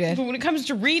 Oh, you did? But when it comes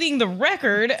to reading the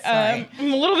record, I'm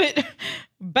a little bit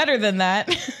better than that.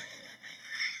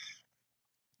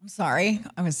 I'm sorry.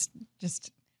 I was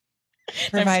just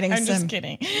providing I'm some. just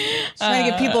kidding. Trying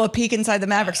to give people a peek inside the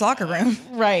Mavericks locker room.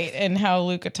 Right. And how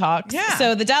Luka talks. Yeah.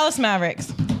 So the Dallas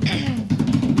Mavericks.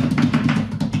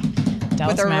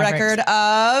 With a record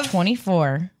of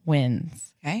 24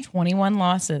 wins. Okay. 21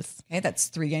 losses. Okay, that's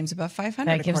 3 games above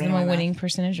 500. That gives them a winning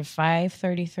percentage of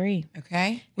 .533.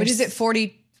 Okay. What is it?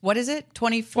 40. What is it?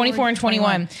 24 and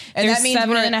 21. And There's that means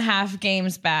 7.5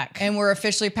 games back. And we're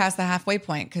officially past the halfway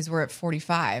point because we're at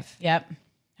 45. Yep.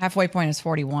 Halfway point is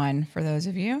 41 for those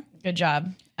of you. Good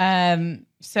job.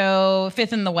 So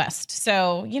 5th in the West.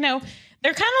 So, they're kind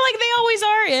of like they always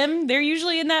are, Em. They're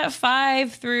usually in that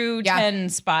 5 through 10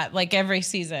 spot, like every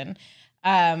season.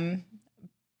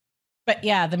 But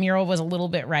yeah, the mural was a little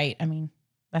bit right. I mean,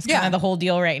 that's kind of the whole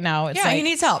deal right now. It's he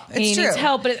needs help. It's he true. needs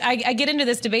help. But I get into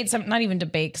this debate, not even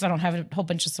debate because I don't have a whole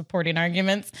bunch of supporting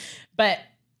arguments. But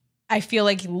I feel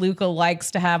like Luka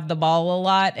likes to have the ball a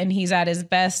lot, and he's at his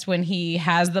best when he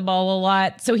has the ball a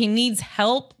lot. So he needs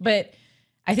help, but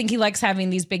I think he likes having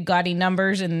these big gaudy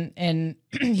numbers and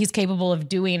he's capable of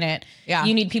doing it. Yeah.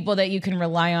 You need people that you can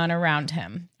rely on around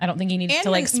him. I don't think he needs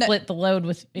to split the load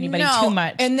with anybody too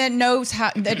much. And that knows how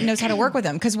to work with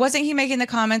him. Because wasn't he making the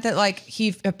comment that like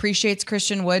he appreciates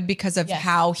Christian Wood because of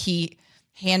how he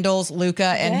handles Luca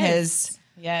and his.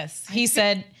 Yes. He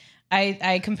said,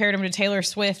 I compared him to Taylor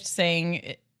Swift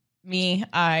saying,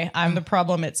 I'm the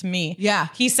problem. It's me. Yeah.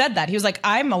 He said that. He was like,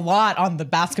 I'm a lot on the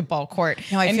basketball court.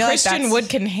 No, I and feel like Christian Wood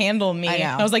can handle me. I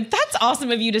know. I was like, that's awesome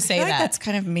of you to say I feel like that. that's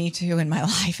kind of me too in my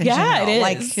life in Yeah, general. it is.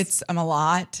 Like I'm a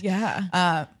lot.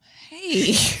 Yeah.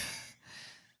 Hey.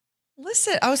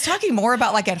 Listen, I was talking more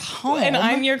about like at home. And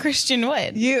I'm your Christian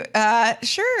Wood. You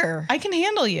sure. I can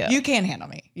handle you. You can handle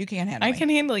me. You can handle me. I can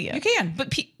handle you. You can.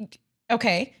 But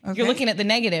okay. You're looking at the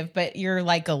negative, but you're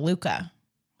like a Luca.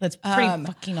 That's pretty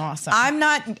fucking awesome. I'm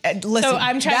not listen. So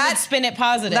I'm trying to spin it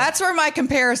positive. That's where my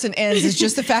comparison ends. Is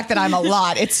just the fact that I'm a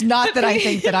lot. It's not that I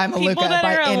think that I'm a Luca. People that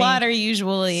are a lot are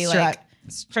usually like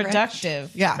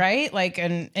productive, yeah, right? Like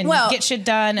and get shit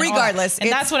done. And regardless,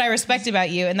 and that's what I respect about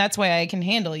you, and that's why I can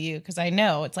handle you because I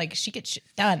know it's like she gets shit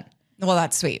done. Well,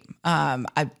 that's sweet. But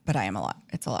I am a lot.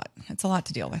 It's a lot. It's a lot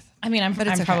to deal with. I mean, I'm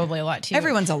okay. probably a lot too.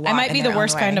 Everyone's a lot. I might be in the their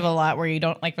worst own kind way. of a lot where you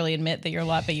don't like really admit that you're a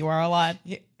lot, but you are a lot.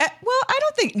 Yeah. Well, I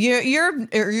don't think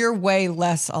you're way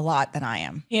less a lot than I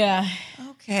am. Yeah.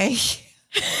 Okay.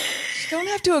 You don't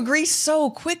have to agree so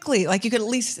quickly. Like you could at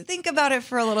least think about it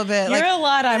for a little bit. You're like, a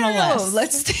lot. I'm a less.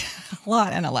 Let's a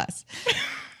lot and a less.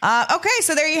 Okay,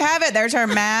 so there you have it. There's our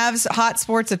Mavs hot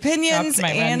sports opinions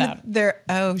Dropped my and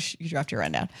rundown. you dropped your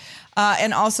rundown.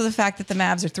 And also the fact that the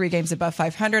Mavs are 3 games above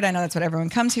 500. I know that's what everyone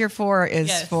comes here for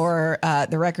for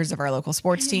the records of our local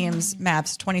sports teams.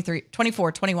 Mavs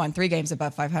 24, 21, 3 games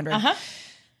above 500.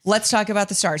 Let's talk about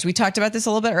the Stars. We talked about this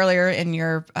a little bit earlier in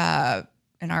your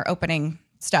in our opening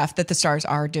stuff that the Stars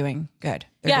are doing good.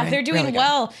 They're doing really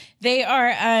well. They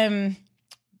are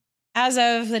as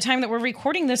of the time that we're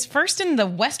recording this, first in the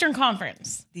Western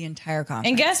Conference. The entire conference.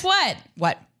 And guess what?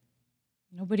 What?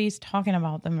 Nobody's talking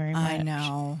about them very much. I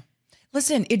know.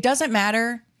 Listen, it doesn't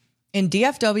matter in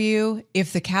DFW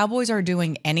if the Cowboys are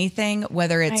doing anything,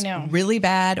 whether it's really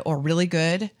bad or really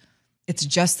good, it's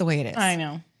just the way it is. I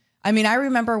know. I mean, I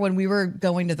remember when we were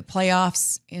going to the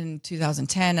playoffs in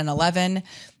 2010 and 11,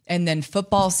 and then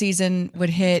football season would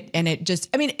hit, and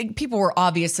people were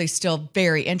obviously still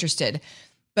very interested,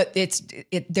 but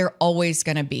they're always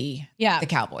going to be the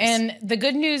Cowboys. And the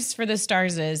good news for the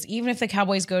Stars is even if the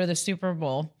Cowboys go to the Super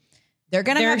Bowl, they're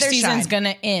going to have their season's shine. going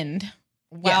to end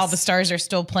while the Stars are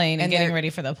still playing and getting ready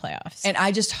for the playoffs. And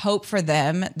I just hope for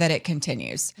them that it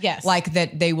continues. Yes. Like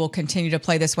that they will continue to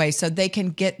play this way so they can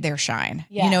get their shine.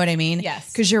 Yeah. You know what I mean?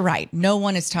 Yes. Because you're right. No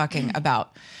one is talking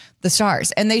about the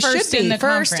Stars. And they First should be in the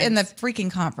first conference. in the freaking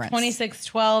conference.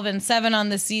 26-12-7 on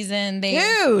the season.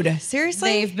 Dude,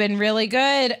 seriously? They've been really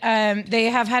good. They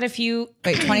have had a few.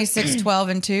 Wait,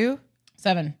 26-12-2?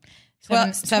 7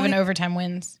 20 overtime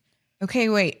wins. Okay,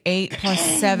 wait. 8 plus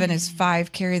 7 is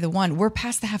 5. Carry the 1. We're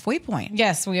past the halfway point.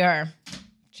 Yes, we are.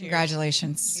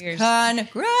 Congratulations. Cheers.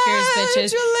 Congratulations.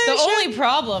 Cheers, bitches. The only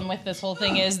problem with this whole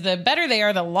thing is the better they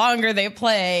are, the longer they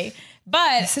play.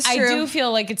 But I do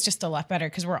feel like it's just a lot better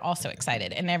because we're all so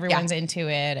excited and everyone's into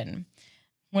it. And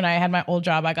when I had my old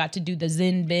job, I got to do the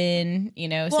Zin Bin,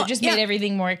 so it just made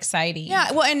everything more exciting.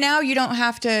 Yeah, well, and now you don't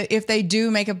have to, if they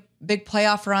do make a big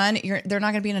playoff run, they're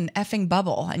not going to be in an effing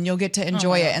bubble and you'll get to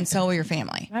enjoy it and so will your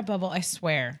family. That bubble, I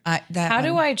swear. How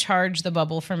do I charge the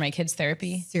bubble for my kids'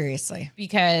 therapy? Seriously.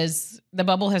 Because the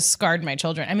bubble has scarred my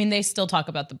children. I mean, they still talk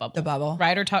about the bubble. The bubble.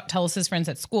 Ryder tells his friends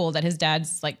at school that his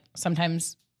dad's like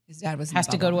sometimes his dad has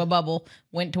to go to a bubble,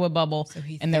 went to a bubble, so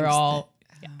and they're all,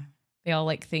 they all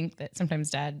like think that sometimes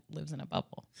dad lives in a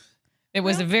bubble. It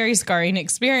was a very scarring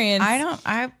experience. But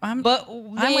the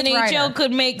NHL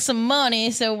could make some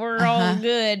money, so we're all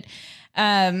good.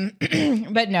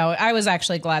 But no, I was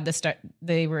actually glad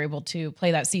they were able to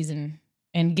play that season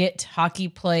and get hockey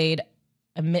played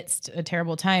amidst a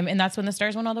terrible time. And that's when the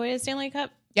Stars went all the way to the Stanley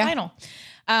Cup final.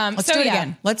 Let's do it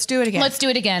again. Let's do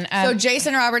it again. So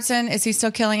Jason Robertson, is he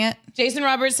still killing it? Jason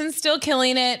Robertson's still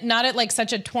killing it. Not at like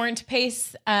such a torrent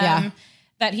pace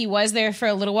that he was there for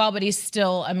a little while, but he's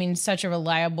still, such a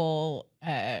reliable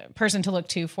person to look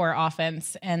to for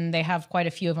offense. And they have quite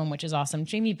a few of them, which is awesome.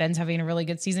 Jamie Benn's having a really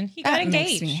good season. He got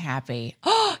engaged. Makes me happy.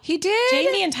 Oh, he did?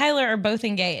 Jamie and Tyler are both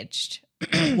engaged.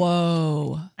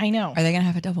 Whoa. I know. Are they going to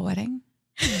have a double wedding?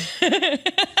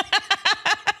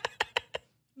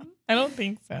 I don't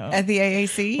think so. At the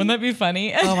AAC? Wouldn't that be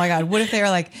funny? Oh my God. What if they were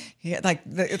like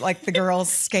the girls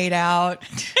skate out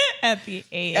at the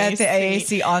AAC? At the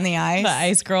AAC on the ice. The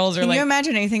ice girls are Can you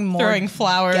imagine anything more throwing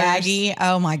flowers? Gaggy?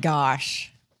 Oh my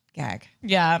gosh. gag.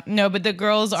 Yeah, no, but the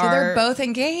girls So are. they're both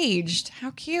engaged.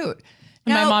 How cute.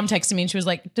 My Now- mom texted me and she was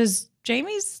like, "Does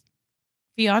Jamie's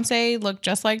fiance look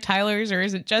just like Tyler's, or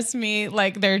is it just me?"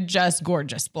 Like, they're just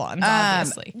gorgeous blondes,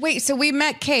 obviously. Wait, so we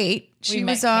met Kate. She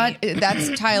was on.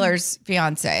 That's Tyler's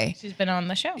fiance. She's been on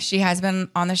the show. She has been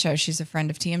on the show. She's a friend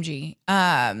of TMG.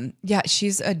 Yeah,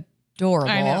 she's adorable.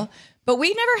 I know. But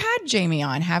we never had Jamie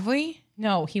on, have we?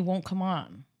 No, he won't come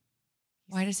on.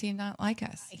 Why does he not like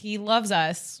us? He loves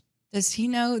us. Does he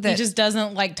know that He just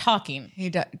doesn't like talking.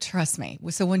 trust me?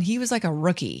 So when he was like a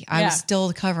rookie, I was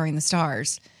still covering the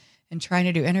stars, and trying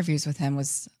to do interviews with him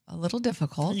was a little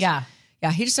difficult. Yeah.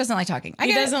 Yeah, he just doesn't like talking.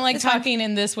 He doesn't like talking,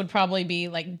 and this would probably be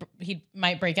like, he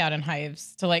might break out in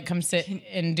hives to like come sit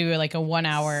and do like a 1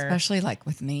 hour. Especially like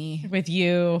with me. With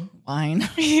you. Wine.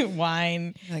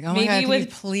 Wine. Like, oh my God, can you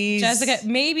please. Jessica,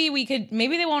 maybe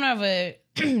they won't have a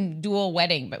dual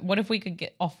wedding, but what if we could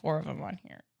get all 4 of them on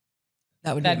here?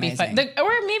 That'd be fun.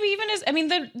 Or maybe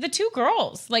even the 2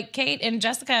 girls, like Kate and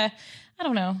Jessica. I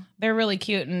don't know. They're really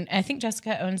cute. And I think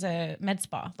Jessica owns a med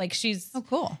spa. Like, she's... Oh,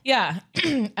 cool. Yeah.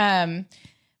 But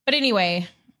anyway,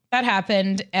 that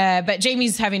happened. But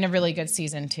Jamie's having a really good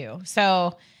season too.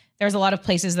 So there's a lot of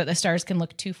places that the stars can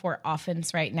look to for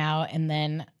offense right now. And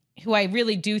then who I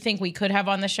really do think we could have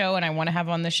on the show, and I want to have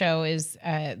on the show, is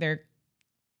their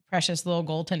precious little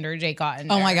goaltender, Jake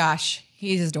Otten. Oh my gosh.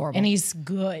 He's adorable. And he's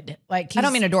good. Like, I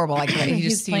don't mean adorable like that. He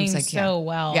just seems like so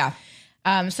well. Yeah.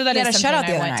 So that he is had a something shutout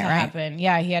the I other want night, to right? happen.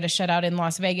 Yeah, he had a shutout in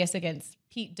Las Vegas against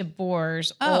Pete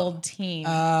DeBoer's old team.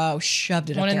 Oh,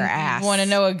 shoved it up their ass. Want to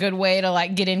know a good way to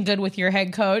like get in good with your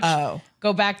head coach? Oh.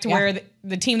 Go back to where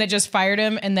the team that just fired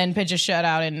him and then pitch a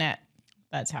shutout in net.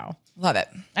 That's how. Love it.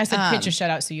 I said pitch a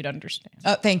shutout so you'd understand.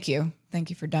 Oh, thank you.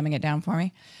 Thank you for dumbing it down for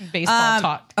me. Baseball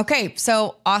talk. Okay,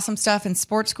 so awesome stuff in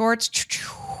sports courts.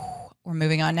 We're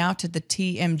moving on now to the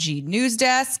TMG News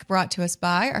Desk, brought to us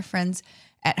by our friends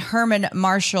at Herman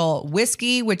Marshall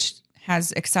Whiskey, which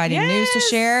has exciting news to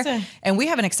share. And we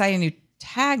have an exciting new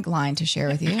tagline to share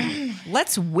with you.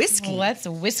 Let's whiskey. Let's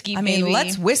whiskey, I mean, baby.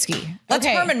 let's whiskey. Let's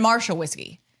Okay. Herman Marshall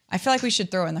Whiskey. I feel like we should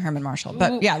throw in the Herman Marshall.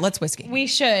 But yeah, let's whiskey. We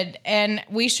should. And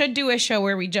we should do a show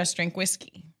where we just drink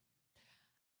whiskey.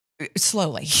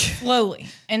 Slowly. Slowly.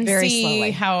 And Very see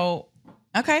slowly. how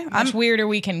Okay. much weirder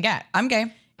we can get. I'm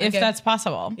game. If that's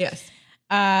possible. Yes.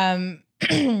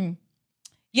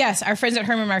 Yes, our friends at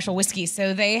Herman Marshall Whiskey.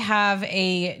 So they have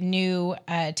a new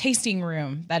tasting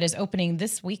room that is opening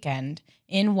this weekend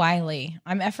in Wiley.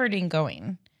 I'm efforting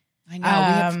going. I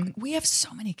know. We have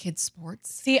so many kids' sports.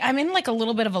 See, I'm in like a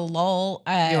little bit of a lull.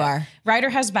 You are. Ryder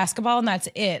has basketball and that's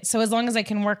it. So as long as I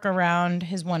can work around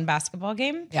his one basketball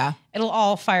game, it'll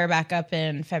all fire back up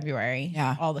in February.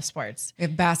 Yeah. All the sports. We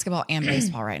have basketball and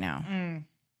baseball right now.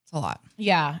 It's a lot.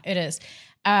 Yeah, it is.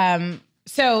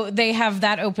 So they have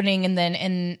that opening, and then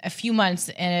in a few months,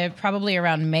 probably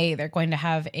around May, they're going to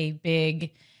have a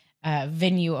big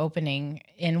venue opening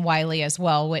in Wiley as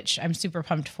well, which I'm super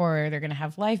pumped for. They're going to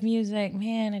have live music.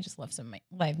 Man, I just love some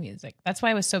live music. That's why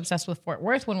I was so obsessed with Fort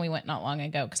Worth when we went not long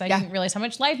ago, because I didn't realize how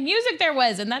much live music there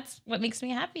was, and that's what makes me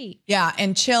happy. Yeah,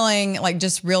 and chilling, like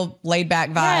just real laid back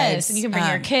vibes. Yes, and you can bring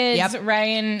your kids. Yep.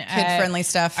 Ryan, Kid-friendly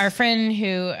stuff. Our friend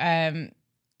who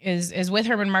is with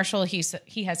Herman Marshall.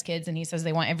 He has kids, and he says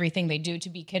they want everything they do to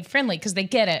be kid friendly because they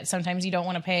get it. Sometimes you don't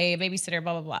want to pay a babysitter,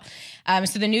 blah blah blah.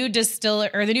 So the new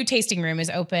the new tasting room is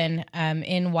open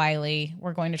in Wiley.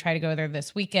 We're going to try to go there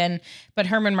this weekend. But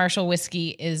Herman Marshall Whiskey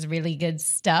is really good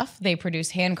stuff. They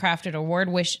produce handcrafted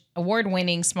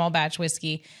award-winning small batch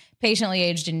whiskey, patiently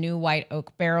aged in new white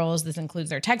oak barrels. This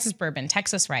includes their Texas bourbon,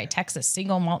 Texas rye, Texas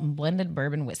single malt and blended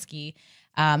bourbon whiskey.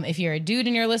 If you're a dude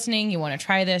and you're listening, you want to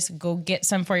try this, go get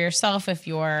some for yourself. If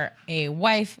you're a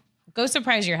wife, go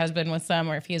surprise your husband with some,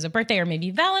 or if he has a birthday or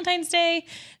maybe Valentine's Day,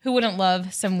 who wouldn't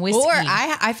love some whiskey? Or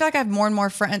I feel like I have more and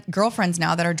more girlfriends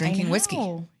now that are drinking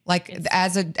whiskey, like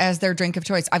as their drink of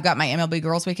choice. I've got my MLB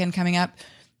Girls Weekend coming up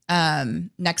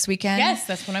next weekend. Yes,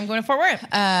 that's when I'm going to Fort Worth.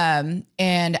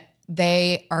 And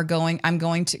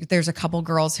there's a couple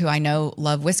girls who I know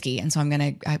love whiskey. And so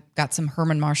I've got some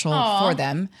Herman Marshall for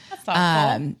them. That's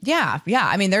thoughtful. Yeah.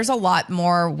 I mean, there's a lot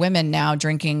more women now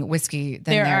drinking whiskey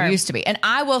than there used to be. And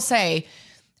I will say,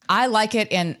 I like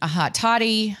it in a hot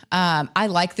toddy. I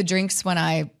like the drinks when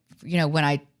I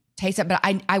taste it, but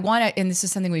I want to, and this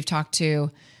is something we've talked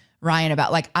to Ryan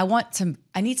about, like,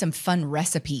 I need some fun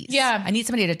recipes. Yeah. I need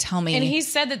somebody to tell me. And he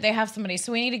said that they have somebody,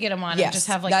 so we need to get him on and just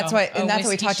have like that's what we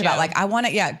whiskey talked show. about. Like, I want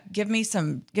to, give me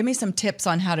some tips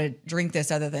on how to drink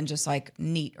this other than just like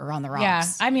neat or on the rocks.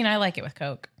 Yeah. I mean, I like it with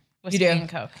Coke. Whiskey You do? and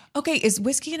Coke. Okay. Is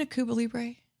whiskey in a Cuba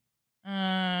Libre?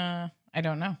 I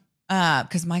don't know.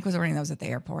 Because Mike was ordering those at the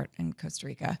airport in Costa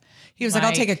Rica. He was like,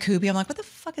 I'll take a Kubi. I'm like, what the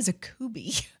fuck is a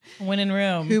Kubi? When in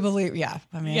Rome. Who believe? Yeah.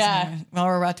 I mean, Yeah. Well,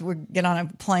 we're about to get on a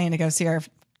plane to go see our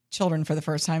children for the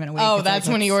first time in a week. Oh, It's that's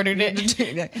when he ordered it.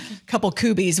 a couple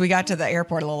Kubis. We got to the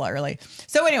airport a little early.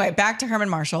 So anyway, back to Herman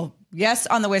Marshall. Yes,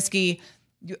 on the whiskey.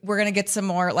 We're going to get some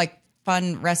more like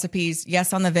fun recipes.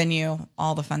 Yes, on the venue,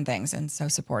 all the fun things. And so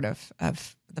supportive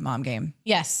of the mom game.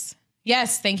 Yes.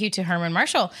 Yes. Thank you to Herman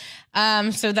Marshall.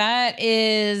 So that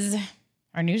is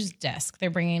our news desk. They're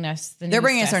bringing us the news They're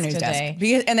bringing us our desk news today. desk.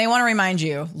 Because, and they want to remind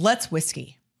you, let's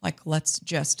whiskey. Like, let's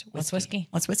just whiskey. Let's whiskey.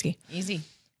 Let's whiskey. Easy.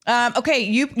 Okay,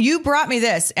 you brought me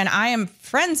this, and I am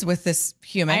friends with this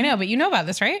human. I know, but you know about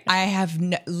this, right? I have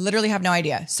literally have no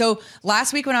idea. So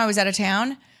last week when I was out of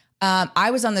town,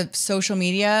 I was on the social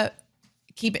media.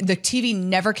 The TV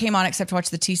never came on except to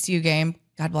watch the TCU game.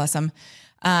 God bless them.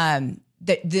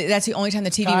 That's the only time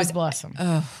the TV God was. bless them.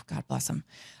 Oh, God bless them.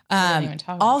 even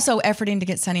talk about Also efforting to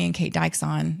get Sonny and Kate Dykes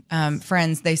on.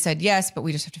 Friends, they said yes, but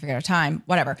we just have to figure out a time.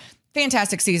 Whatever.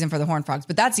 Fantastic season for the Horned Frogs,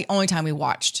 but that's the only time we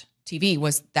watched TV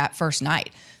was that first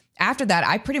night. After that,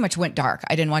 I pretty much went dark.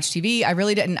 I didn't watch TV. I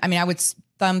really didn't. I mean, I would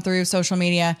thumb through social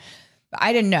media, but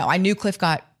I didn't know. I knew Cliff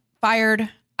got fired.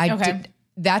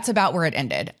 That's about where it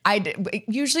ended.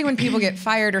 Usually when people get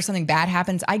fired or something bad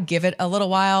happens, I give it a little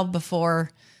while before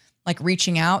like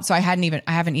reaching out. So I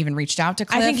haven't even reached out to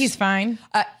Cliff. I think he's fine.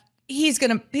 He's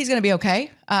gonna be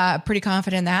okay. Pretty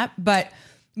confident in that. But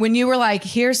when you were like,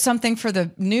 here's something for the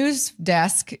news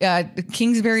desk,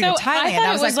 Kingsbury to Thailand,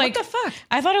 I was like, what the fuck?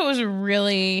 I thought it was a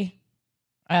really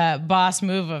boss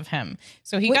move of him.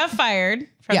 So he got fired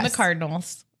from the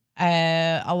Cardinals.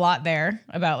 A lot there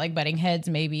about like butting heads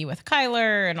maybe with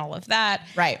Kyler and all of that.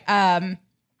 Right.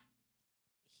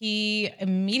 He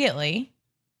immediately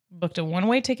booked a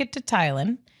one-way ticket to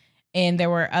Thailand, and there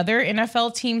were other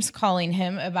NFL teams calling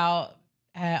him about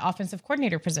offensive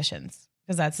coordinator positions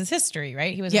because that's his history,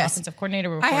 right? He was an offensive coordinator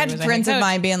before I had he was friends of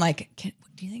mine being like, do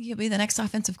you think you'll be the next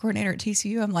offensive coordinator at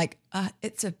TCU? I'm like,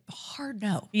 it's a hard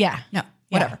no. Yeah. No,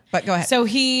 whatever. But go ahead. So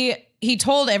he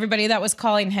told everybody that was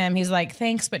calling him, he's like,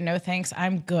 thanks, but no thanks.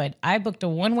 I'm good. I booked a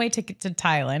one-way ticket to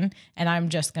Thailand, and I'm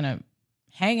just going to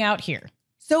hang out here.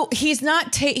 So he's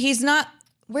not,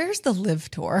 where's the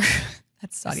live tour?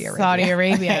 That's Saudi Arabia. Saudi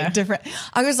Arabia. Okay, different.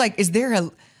 I was like, is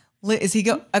he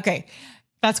go? Okay.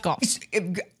 That's golf.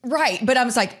 Right. But I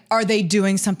was like, are they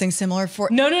doing something similar for?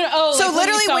 No. Oh, so like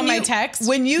literally my text,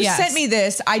 when you sent me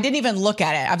this, I didn't even look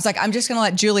at it. I was like, I'm just going to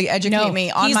let Julie educate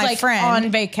me on my friend.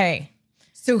 On vacay.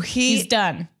 So he's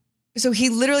done. So he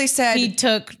literally said he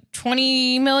took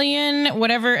 20 million,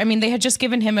 whatever. I mean, they had just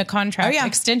given him a contract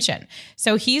extension.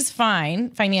 So he's fine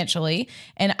financially.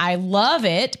 And I love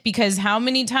it because how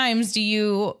many times do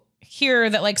you hear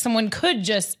that like someone could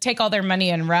just take all their money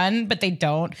and run, but they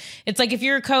don't? It's like if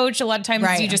you're a coach, a lot of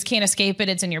times you just can't escape it.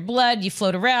 It's in your blood. You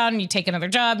float around, you take another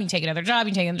job, you take another job,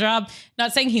 you take another job.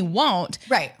 Not saying he won't.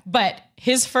 Right. But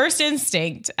his first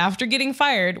instinct after getting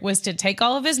fired was to take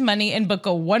all of his money and book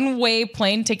a one-way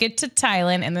plane ticket to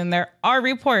Thailand. And then there are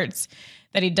reports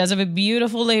that he does have a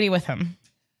beautiful lady with him.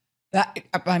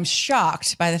 I'm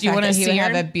shocked by the fact that he would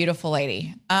have a beautiful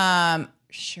lady.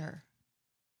 Sure.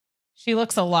 She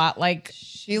looks a lot like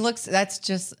she's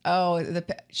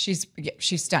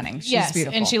stunning. She's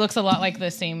beautiful. And she looks a lot like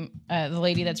the same the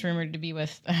lady that's rumored to be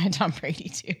with Tom Brady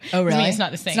too. Oh, really? I mean, it's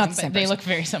not the same. It's not the same but they person. look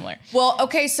very similar. Well,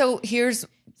 okay, so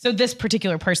this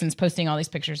particular person's posting all these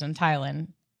pictures in Thailand,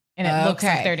 and it looks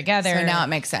like they're together. So now it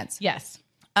makes sense. Yes.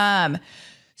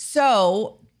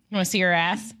 So you want to see her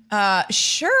ass?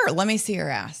 Sure. Let me see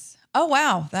her ass. Oh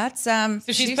wow, that's So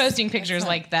she's posting pictures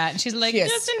like that, and she's like,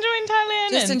 just enjoying Thailand.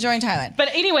 Just enjoying Thailand.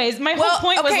 But anyways, my whole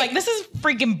point was like, this is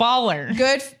freaking baller.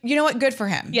 Good. You know what? Good for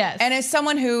him. Yes. And as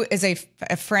someone who is a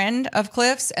friend of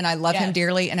Cliff's, and I love him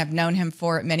dearly, and I've known him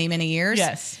for many, many years.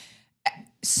 Yes.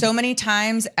 So many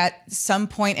times at some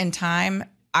point in time,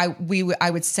 I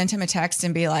would send him a text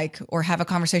and be like, or have a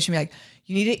conversation, be like,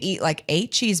 you need to eat like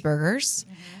 8 cheeseburgers.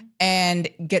 And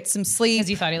get some sleep.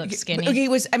 Because you thought he looked skinny. He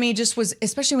was,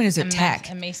 especially when he was at Tech.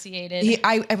 Emaciated.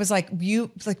 I was like,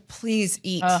 please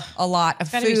eat a lot of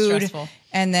food.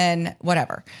 And then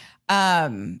whatever.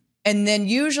 And then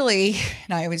usually,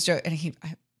 and I always joke, and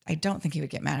I don't think he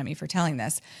would get mad at me for telling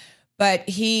this, but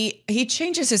he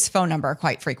changes his phone number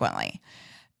quite frequently.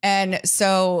 And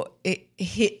so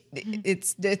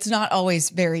it's not always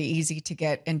very easy to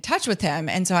get in touch with him.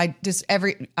 And so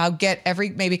I'll get every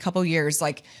maybe couple years,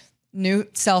 like, new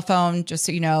cell phone, just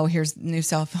so you know, here's new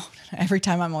cell phone. Every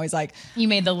time I'm always like, you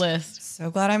made the list. So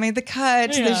glad I made the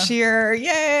cut this year.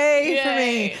 Yay for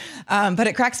me. But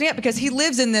it cracks me up because he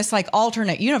lives in this like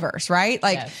alternate universe, right?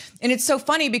 Like, and it's so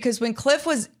funny because when Cliff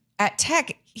was at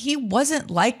Tech, he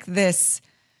wasn't like this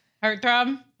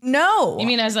Heartthrob? No. You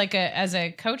mean as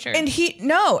a coach? Or? And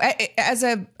as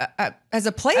a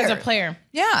player. As a player.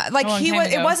 Yeah. Like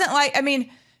it wasn't like, I mean,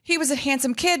 he was a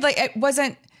handsome kid. Like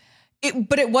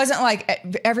but it wasn't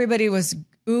like everybody was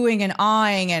oohing and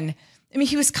awing. And I mean,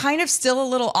 he was kind of still a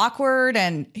little awkward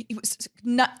and he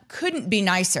couldn't be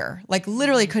nicer, like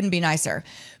literally couldn't be nicer,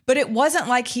 but it wasn't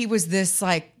like he was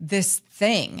this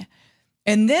thing.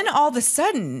 And then all of a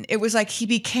sudden it was like he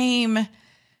became,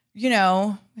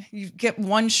 you get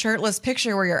one shirtless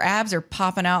picture where your abs are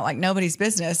popping out like nobody's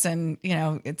business and,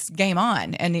 it's game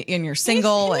on and you're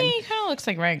single. He kind of looks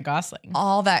like Ryan Gosling.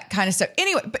 All that kind of stuff.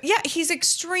 Anyway, but yeah, he's a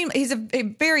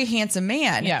very handsome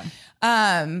man. Yeah.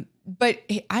 But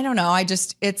I don't know.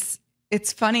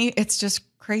 It's funny. It's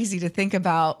just crazy to think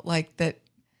about like that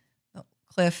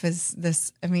Cliff is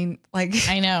this, I mean, like,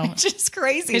 I know. It's just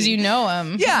crazy. Because you know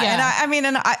him. Yeah.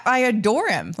 And I adore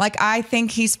him. Like, I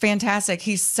think he's fantastic.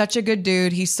 He's such a good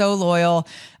dude. He's so loyal.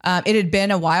 It had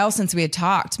been a while since we had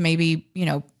talked, maybe,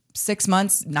 6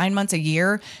 months, 9 months, a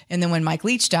year. And then when Mike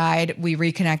Leach died, we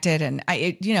reconnected and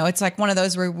it's like one of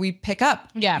those where we pick up,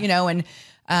 and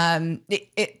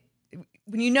when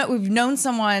we've known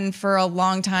someone for a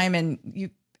long time and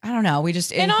I don't know, we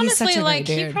just, and honestly, he's such a like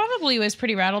great dude. he probably was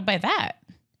pretty rattled by that.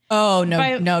 Oh,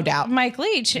 no doubt. Mike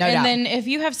Leach. No doubt. Then if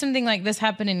you have something like this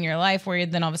happen in your life where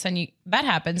then all of a sudden that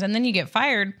happens and then you get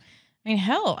fired, I mean,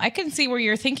 hell, I can see where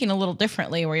you're thinking a little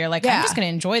differently, where you're like, I'm just going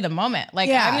to enjoy the moment. Like,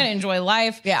 I'm going to enjoy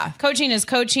life. Yeah. Coaching is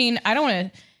coaching. I don't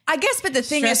want to. I guess, but the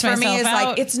thing is for me is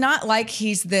like, it's not like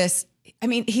he's this, I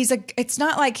mean, it's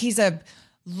not like he's a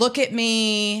look at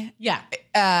me. Yeah.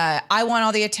 I want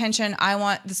all the attention. I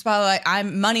want the spotlight.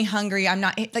 I'm money hungry. I'm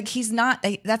not like, he's not,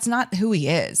 that's not who he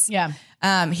is. Yeah.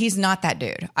 He's not that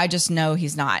dude. I just know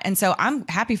he's not. And so I'm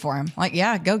happy for him. Like,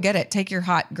 yeah, go get it. Take your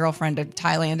hot girlfriend to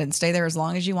Thailand and stay there as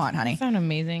long as you want, honey. Sound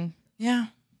amazing. Yeah,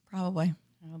 probably.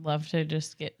 I would love to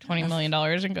just get $20 million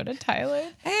and go to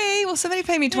Thailand. Hey, will somebody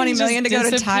pay me $20 million to go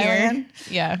to Thailand?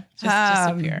 Yeah,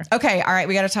 just disappear. Okay, all right.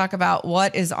 We got to talk about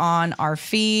what is on our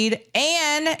feed,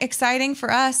 and exciting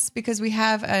for us because we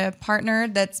have a partner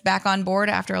that's back on board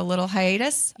after a little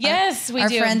hiatus. Yes, we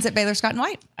do. Our friends at Baylor Scott and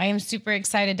White. I am super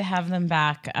excited to have them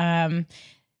back.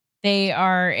 They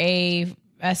are a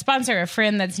sponsor, a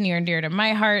friend that's near and dear to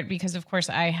my heart because, of course,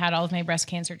 I had all of my breast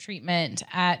cancer treatment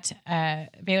at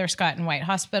Baylor Scott and White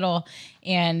Hospital.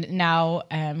 And now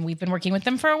we've been working with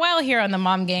them for a while here on the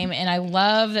Mom Game. And I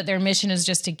love that their mission is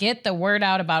just to get the word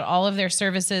out about all of their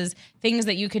services, things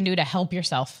that you can do to help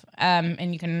yourself.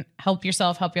 And you can help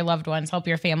yourself, help your loved ones, help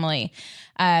your family.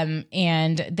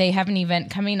 And they have an event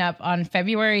coming up on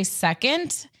February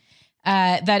 2nd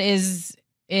that is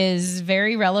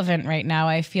very relevant right now.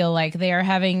 I feel like they are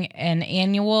having an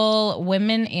annual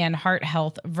Women and Heart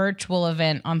Health virtual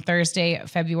event on Thursday,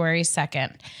 February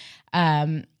 2nd,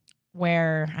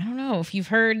 where, I don't know if you've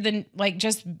heard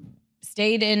just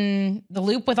stayed in the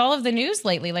loop with all of the news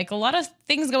lately, like a lot of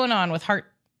things going on with heart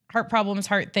problems,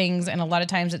 heart things. And a lot of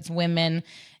times it's women.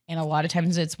 And a lot of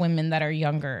times it's women that are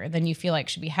younger than you feel like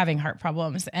should be having heart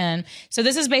problems. And so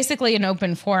this is basically an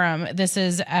open forum. This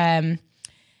is,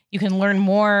 you can learn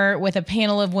more with a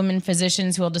panel of women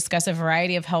physicians who will discuss a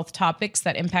variety of health topics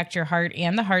that impact your heart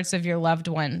and the hearts of your loved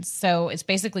ones. So it's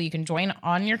basically you can join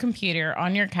on your computer,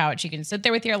 on your couch. You can sit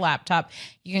there with your laptop.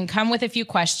 You can come with a few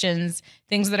questions,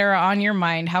 things that are on your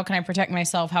mind. How can I protect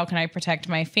myself? How can I protect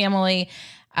my family?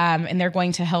 And they're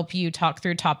going to help you talk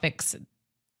through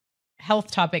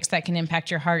health topics that can impact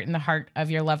your heart and the heart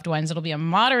of your loved ones. It'll be a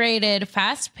moderated,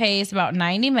 fast pace, about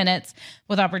 90 minutes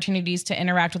with opportunities to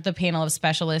interact with the panel of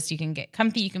specialists. You can get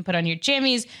comfy. You can put on your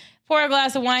jammies, pour a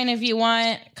glass of wine if you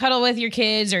want, cuddle with your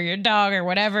kids or your dog or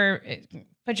whatever.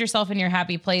 Put yourself in your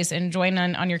happy place and join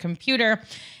on your computer.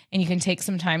 And you can take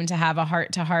some time to have a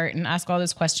heart to heart and ask all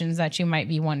those questions that you might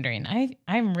be wondering.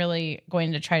 I'm really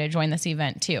going to try to join this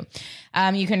event too.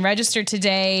 You can register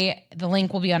today. The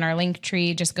link will be on our link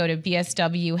tree. Just go to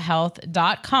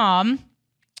bswhealth.com.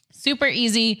 Super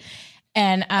easy.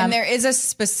 And there is a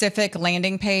specific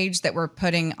landing page that we're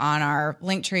putting on our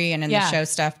link tree and in the show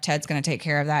stuff. Ted's going to take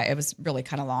care of that. It was really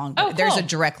kind of long, but there's a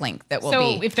direct link that will be.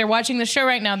 So if they're watching the show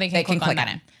right now, they can click on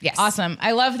it. Yes. Awesome.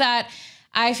 I love that.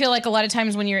 I feel like a lot of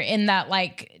times when you're in that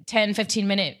like 10, 15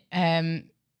 minute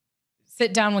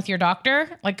sit down with your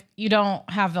doctor, like you don't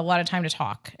have a lot of time to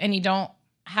talk and you don't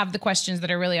have the questions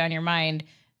that are really on your mind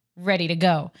ready to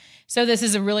go. So this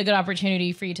is a really good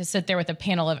opportunity for you to sit there with a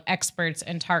panel of experts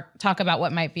and talk about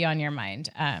what might be on your mind.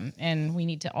 And we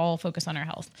need to all focus on our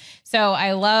health. So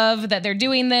I love that they're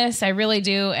doing this. I really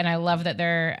do. And I love that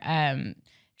they're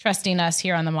trusting us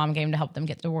here on the Mom Game to help them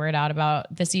get the word out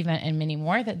about this event and many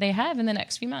more that they have in the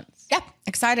next few months. Yeah,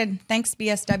 excited. Thanks,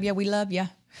 BSW. We love you.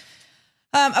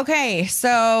 Okay,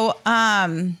 so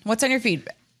what's on your feed?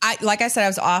 Like I said, I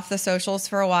was off the socials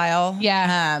for a while.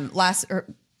 Yeah. Last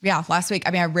week.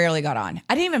 I mean, I rarely got on.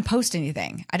 I didn't even post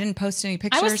anything. I didn't post any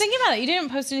pictures. I was thinking about it. You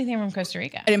didn't post anything from Costa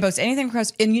Rica. I didn't post anything from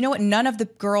Costa Rica. And you know what? None of the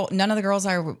girls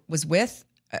I was with,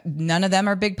 none of them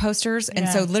are big posters. And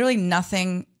so literally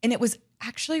nothing. And it was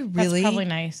actually really That's probably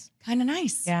nice. Kind of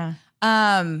nice. Yeah.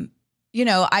 You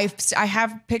know, I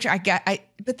have picture.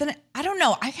 But then I don't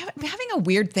know. I'm having a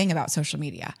weird thing about social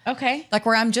media. Okay. Like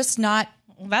where I'm just not.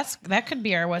 Well, that could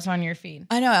be our what's on your feed.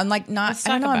 I know. I'm like not. Let's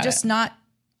I don't talk know. I'm about just it. not.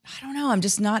 I don't know. I'm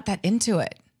just not that into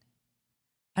it.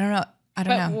 I don't know. I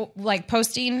don't know. Like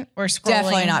posting or scrolling?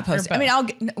 Definitely not posting. I mean,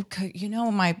 both? you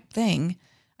know, my thing.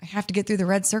 I have to get through the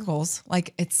red circles.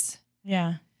 Like it's.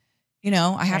 Yeah. You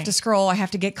know, I have Right. to scroll. I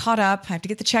have to get caught up. I have to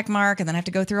get the check mark, and then I have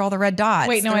to go through all the red dots.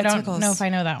 Wait, no, the I red don't circles. know if I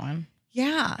know that one.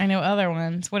 Yeah, I know other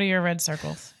ones. What are your red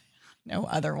circles? no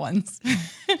other ones.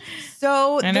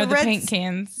 So I know the red paint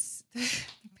cans.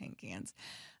 paint cans.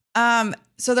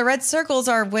 So the red circles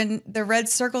are when the red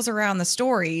circles around the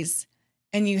stories,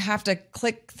 and you have to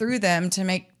click through them to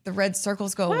make the red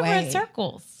circles go What away. red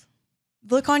circles?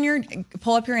 Look on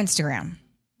pull up your Instagram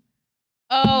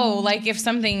Oh, like if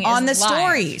something on the is live.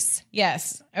 stories.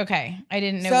 Yes. Okay. I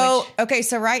didn't know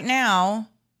So right now,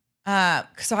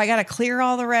 so I got to clear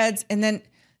all the reds, and then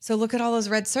so look at all those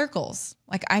red circles.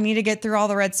 Like I need to get through all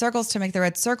the red circles to make the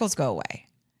red circles go away.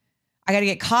 I got to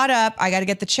get caught up. I got to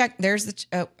get the check.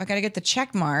 I got to get the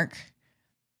check mark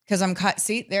because I'm caught.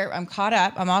 See there, I'm caught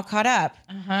up. I'm all caught up.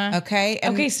 Okay.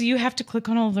 And, okay, so you have to click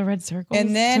on all the red circles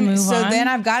And then to move on? then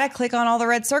I've got to click on all the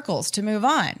red circles to move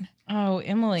on. Oh,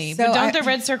 Emily. So but don't the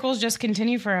red circles just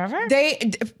continue forever?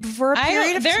 They for a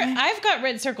period of time. I've got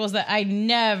red circles that I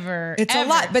never. It's ever. a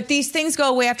lot, but these things go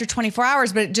away after 24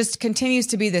 hours, but it just continues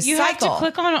to be this You cycle. have to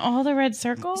click on all the red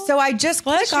circles? So I just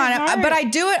Bless click on your it, heart. but I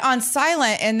do it on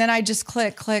silent, and then I just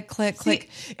click.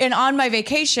 And on my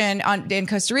vacation in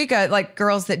Costa Rica, like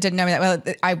girls that didn't know me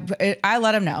that well, I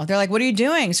let them know. They're like, "What are you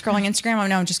doing? Scrolling Instagram?"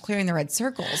 I'm just clearing the red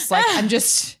circles. Like I'm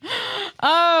just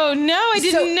Oh, no, I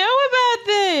didn't know about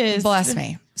this. bless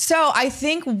me. So I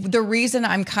think the reason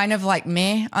I'm kind of like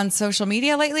meh on social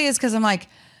media lately is because I'm like,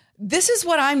 this is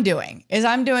what I'm doing. Is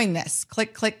I'm doing this.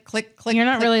 Click. You're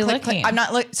not click, really click, looking. Click. I'm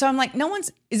not. So I'm like,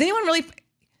 is anyone really?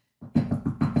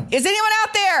 Is anyone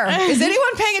out there? Is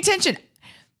anyone paying attention?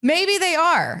 Maybe they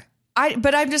are.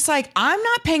 But I'm just like, I'm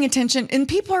not paying attention, and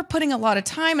people are putting a lot of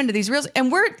time into these reels.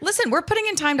 And we're putting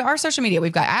in time to our social media.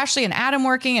 We've got Ashley and Adam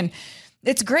working, and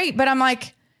it's great. But I'm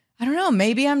like, I don't know.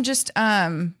 Maybe I'm just,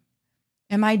 am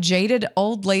I jaded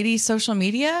old lady social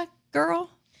media girl?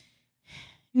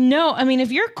 No, I mean,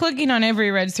 if you're clicking on every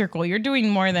red circle, you're doing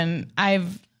more than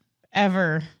I've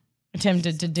ever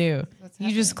attempted to do.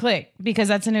 You just click because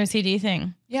that's an OCD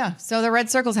thing. Yeah. So the red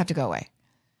circles have to go away.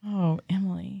 Oh,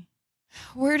 Emily.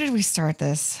 Where did we start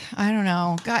this? I don't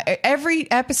know. God, every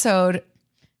episode.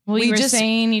 Well, you were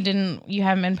saying you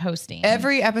haven't been posting.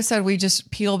 Every episode, we just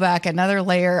peel back another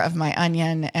layer of my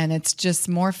onion, and it's just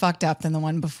more fucked up than the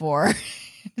one before.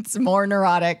 It's more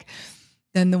neurotic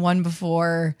than the one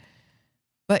before.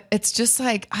 But it's just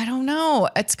like, I don't know.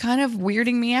 It's kind of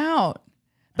weirding me out.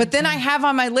 But then I have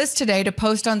on my list today to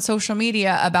post on social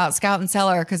media about Scout and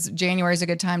Cellar because January is a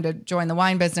good time to join the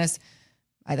wine business.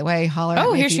 By the way, holler at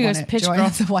me here if she you goes, wanna pitch join girl.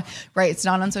 the wine. Right, it's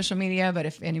not on social media, but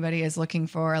if anybody is looking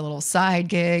for a little side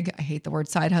gig, I hate the word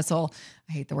side hustle.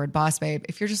 I hate the word boss babe.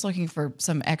 If you're just looking for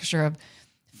some extra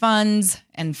funds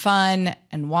and fun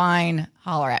and wine,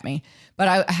 holler at me. But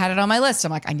I had it on my list.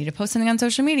 I'm like, I need to post something on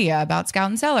social media about Scout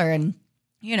and Cellar and,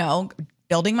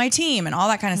 building my team and all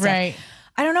that kind of stuff. Right.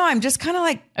 I don't know. I'm just kind of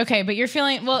like, Okay, but you're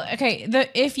feeling, well, okay, I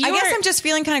guess I'm just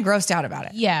feeling kind of grossed out about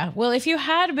it. Yeah, well, if you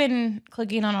had been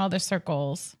clicking on all the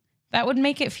circles, that would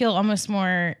make it feel almost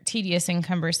more tedious and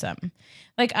cumbersome.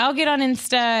 Like I'll get on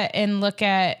Insta and look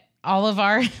at all of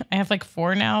I have like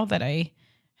 4 now that I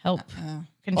help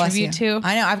contribute to.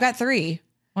 I know. I've got 3.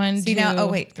 1, See, 2, now- oh,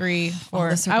 wait. 3, 4.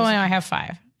 the Oh, circles no, I have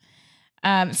 5.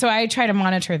 So I try to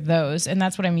monitor those, and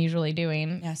that's what I'm usually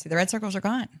doing. Yeah. See, the red circles are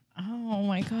gone. Oh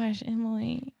my gosh,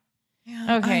 Emily.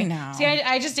 Yeah, Okay. I know. See,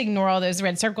 I just ignore all those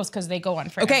red circles because they go on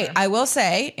forever. Okay, I will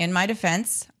say, in my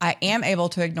defense, I am able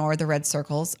to ignore the red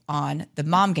circles on the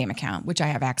Mom Game account, which I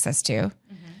have access to.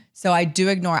 So I do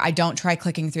ignore. I don't try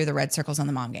clicking through the red circles on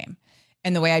the Mom Game.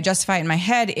 And the way I justify it in my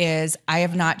head is I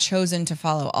have not chosen to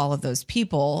follow all of those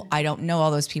people. I don't know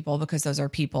all those people because those are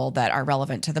people that are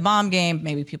relevant to the mom game,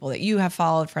 maybe people that you have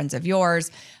followed, friends of yours.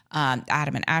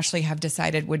 Adam and Ashley have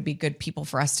decided would be good people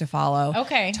for us to follow.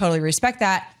 Okay. Totally respect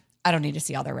that. I don't need to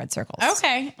see all their red circles.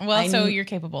 Okay. Well, so you're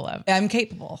capable of. I'm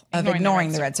capable of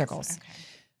ignoring the red circles. Okay.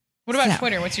 What about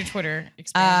Twitter? What's your Twitter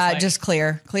experience like? Just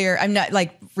clear. I'm not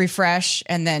like refresh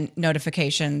and then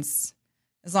notifications.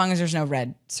 As long as there's no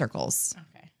red circles,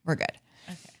 we're good.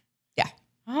 Okay. Yeah.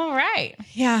 All right.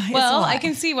 Yeah. Well, I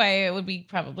can see why it would be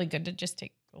probably good to just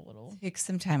take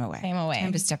some time away.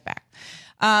 Time to step back.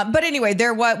 But anyway,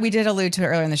 we did allude to it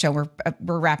earlier in the show.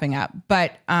 We're wrapping up,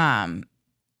 but I'm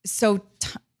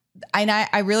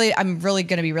really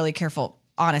going to be really careful,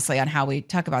 honestly, on how we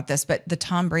talk about this. But the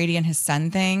Tom Brady and his son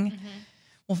thing.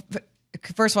 Well,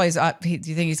 first of all, do you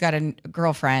think he's got a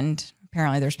girlfriend?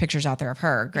 Apparently, there's pictures out there of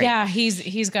her. Great. Yeah,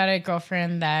 he's got a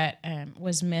girlfriend that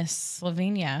was Miss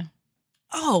Slovenia.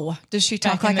 Oh, does she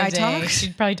talk like I talk?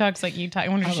 She probably talks like you talk. I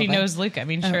wonder if she knows Luca. I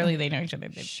mean, surely they know each other.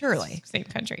 Surely. Same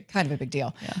country. Kind of a big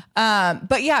deal. Yeah.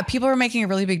 But yeah, people are making a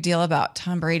really big deal about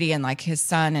Tom Brady and like his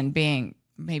son and being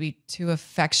maybe too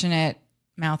affectionate,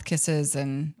 mouth kisses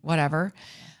and whatever.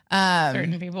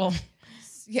 Certain people.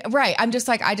 Yeah, right. I'm just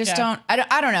like, I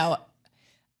don't know.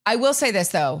 I will say this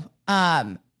though.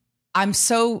 I am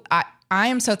so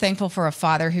thankful for a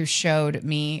father who showed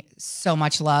me so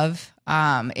much love.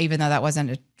 Even though that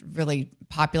wasn't a really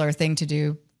popular thing to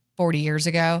do 40 years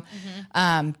ago,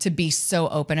 to be so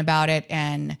open about it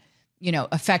and,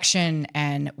 affection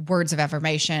and words of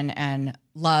affirmation and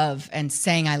love and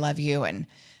saying, I love you. And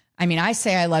I mean, I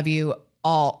say, I love you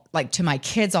all like to my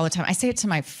kids all the time. I say it to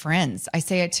my friends. I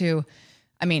say it to,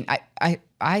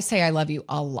 I say I love you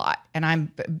a lot. And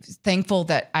I'm thankful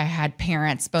that I had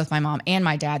parents, both my mom and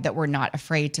my dad, that were not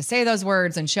afraid to say those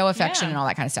words and show affection and all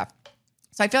that kind of stuff.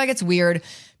 So I feel like it's weird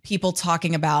people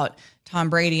talking about Tom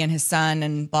Brady and his son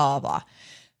and blah, blah, blah.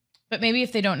 But maybe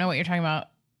if they don't know what you're talking about.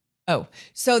 Oh,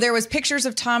 so there was pictures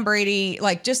of Tom Brady,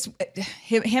 like just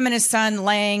him and his son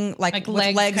laying like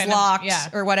with legs locked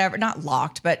or whatever. Not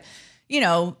locked, but,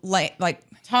 like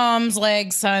Tom's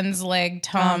leg, son's leg,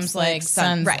 Tom's leg,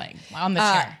 son's leg on the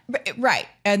chair. Right.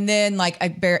 And then like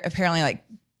apparently like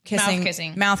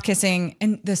mouth kissing.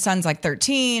 And the son's like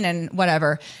 13 and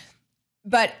whatever.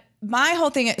 But my whole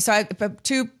thing, so I have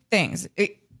two things.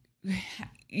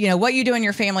 What you do in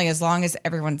your family, as long as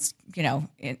everyone's,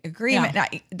 in agreement,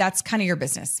 that's kind of your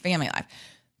business, family life.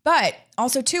 But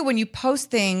also too, when you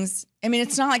post things, I mean,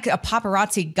 it's not like a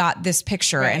paparazzi got this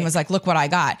picture and was like, look what I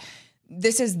got.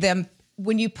 This is them.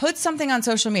 When you put something on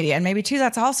social media, and maybe too,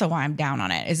 that's also why I'm down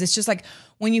on it, is it's just like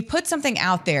when you put something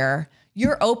out there,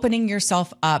 you're opening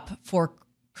yourself up for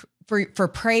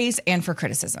praise and for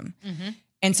criticism.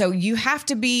 And so you have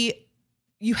to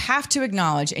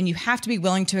acknowledge and you have to be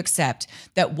willing to accept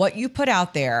that what you put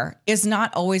out there is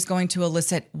not always going to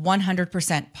elicit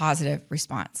 100% positive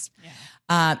response.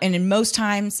 And in most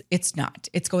times it's not.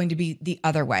 It's going to be the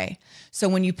other way. So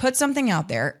when you put something out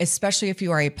there, especially if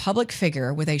you are a public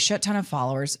figure with a shit ton of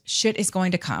followers, shit is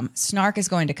going to come. Snark is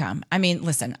going to come. I mean,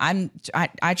 listen,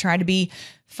 I try to be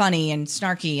funny and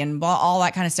snarky and all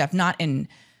that kind of stuff, not in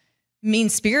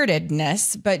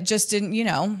mean-spiritedness, but just in,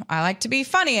 I like to be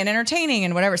funny and entertaining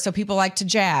and whatever. So people like to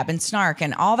jab and snark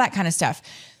and all that kind of stuff.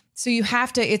 So you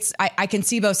have to, I can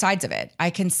see both sides of it. I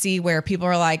can see where people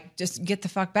are like, just get the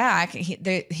fuck back.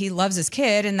 He loves his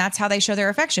kid and that's how they show their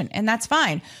affection. And that's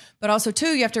fine. But also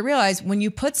too, you have to realize when you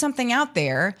put something out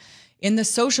there in the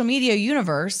social media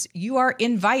universe, you are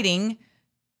inviting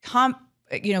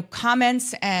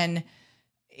comments and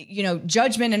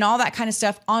judgment and all that kind of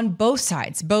stuff on both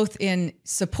sides, both in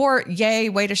support, yay,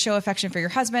 way to show affection for your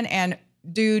husband, and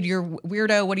dude, you're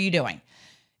weirdo, what are you doing?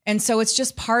 And so it's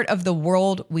just part of the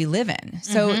world we live in.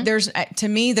 So to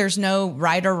me, there's no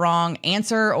right or wrong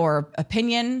answer or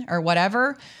opinion or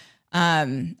whatever.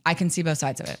 I can see both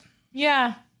sides of it.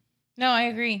 Yeah. No, I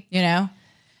agree.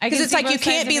 Because it's like you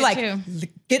can't be like,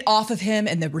 get off of him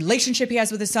and the relationship he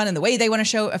has with his son and the way they want to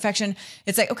show affection.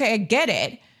 It's like, okay, I get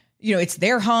it. It's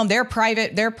their home, they're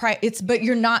private, but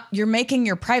you're making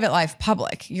your private life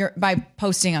public. By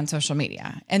posting on social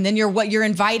media. And then you're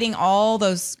inviting all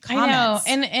those comments.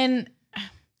 I know.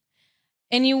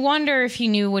 And you wonder if he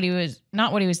knew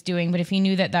not what he was doing, but if he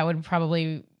knew that would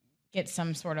probably get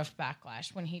some sort of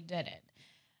backlash when he did it.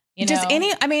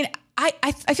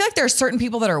 I feel like there are certain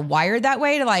people that are wired that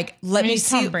way to like, let me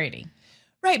see. Tom Brady.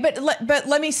 Right. But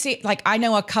let me see, like, I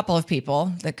know a couple of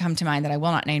people that come to mind that I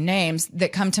will not name names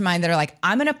that come to mind that are like,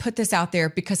 I'm going to put this out there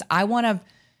because I want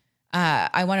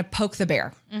to poke the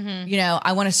bear.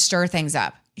 I want to stir things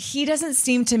up. he doesn't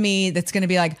seem to me that's going to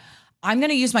be like, I'm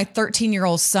going to use my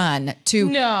 13-year-old son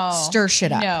to stir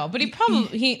shit up. No, but he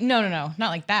probably, no, not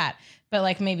like that. But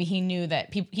like maybe he knew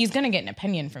that he's going to get an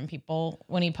opinion from people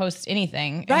when he posts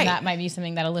anything. Right. And that might be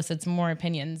something that elicits more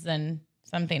opinions than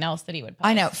something else that he would post.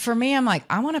 I know. For me, I'm like,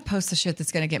 I want to post the shit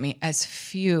that's going to get me as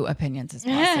few opinions as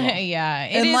possible. Yeah.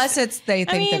 Unless they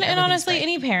think that and honestly, great.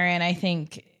 any parent, I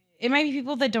think, it might be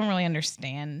people that don't really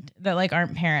understand that like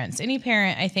aren't parents. Any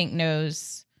parent, I think,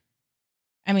 knows.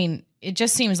 I mean, it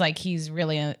just seems like he's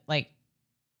really like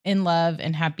in love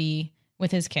and happy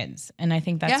with his kids. And I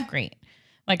think that's great.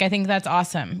 Like, I think that's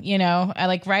awesome. You know,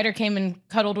 Ryder came and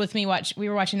cuddled with me. We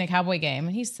were watching the Cowboy game,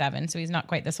 and he's 7, so he's not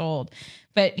quite this old,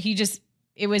 but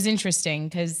it was interesting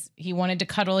because he wanted to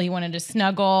cuddle. He wanted to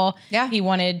snuggle. Yeah. He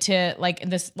wanted to, like,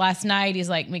 this last night, he's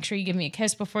like, make sure you give me a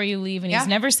kiss before you leave. And he's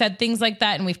never said things like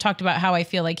that. And we've talked about how I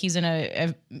feel like he's in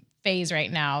a phase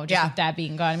right now, just with Dad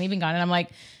being gone and me being gone. And I'm like,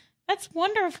 that's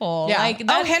wonderful. Yeah. Like,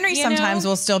 that, Henry sometimes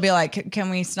will still be like, can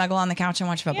we snuggle on the couch and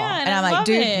watch football? Yeah, and I'm like, love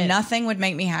dude, it. Nothing would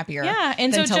make me happier. Yeah.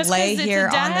 And than so to just lay because it's here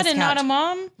a dad on this and couch. not a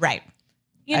mom. Right.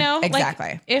 You know, exactly.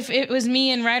 Like, if it was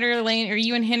me and Ryder laying, or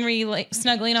you and Henry like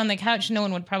snuggling on the couch, no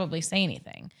one would probably say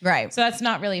anything. Right. So that's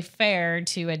not really fair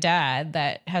to a dad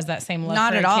that has that same love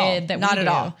Not for at a all. kid that Not we at do,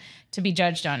 all. to be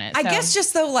judged on it. I So, guess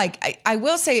just though, like, I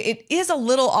will say it is a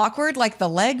little awkward, like the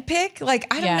leg pick.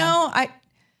 Like, I don't know.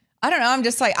 I don't know. I'm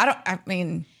just like,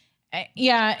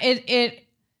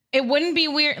 it wouldn't be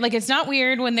weird. Like, it's not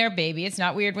weird when they're a baby. It's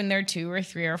not weird when they're 2 or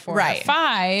 3 or 4 or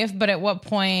 5. But at what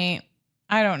point,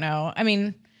 I don't know. I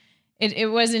mean, it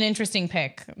was an interesting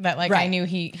pick that, like, I knew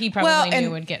he probably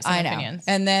knew would get some opinions.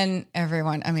 And then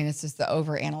everyone, I mean, it's just the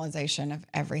overanalyzation of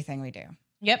everything we do.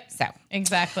 Yep. So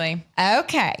exactly.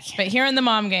 Okay. But here in the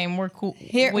mom game, we're cool.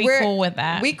 We're cool with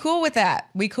that. We cool with that.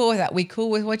 We cool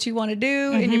with what you want to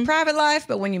do in your private life,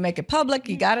 but when you make it public,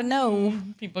 you got to know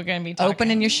people are going to be talking.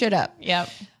 Opening your shit up. Yep.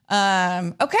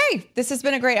 Okay. This has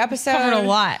been a great episode. Covered a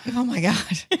lot. Oh my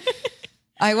God.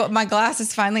 My glass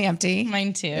is finally empty.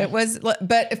 Mine too. It was,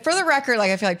 but for the record,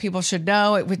 like, I feel like people should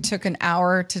know it took an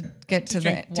hour to get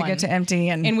to empty,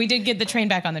 and we did get the train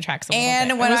back on the tracks.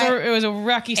 And when it was a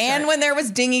rocky start. And when there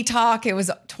was Dinghy Talk, it was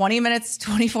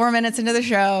 24 minutes into the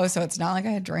show, so it's not like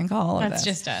I had drank all of That's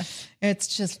this. just us.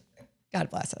 It's just, God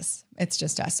bless us. It's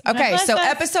just us. Okay, so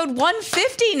episode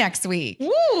 150 next week.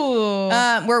 Ooh.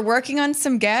 We're working on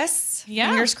some guests.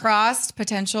 Yeah. Fingers crossed.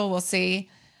 Potential. We'll see.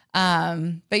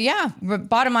 But yeah,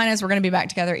 bottom line is we're going to be back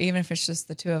together, even if it's just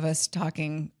the two of us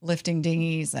talking, lifting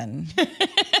dinghies and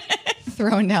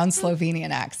throwing down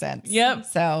Slovenian accents. Yep.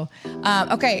 So,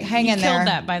 okay, hang in there. Killed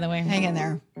that, by the way. Hang in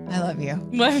there. I love you.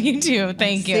 Love you too.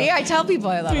 Thank you. See, I tell people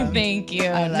I love them. Thank you.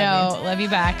 I love you. Love you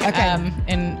back. Okay.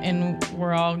 And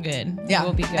we're all good. Yeah.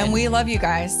 We'll be good. And we love you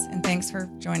guys. And thanks for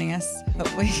joining us.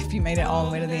 Hopefully, if you made it all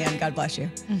the way to the end, God bless you.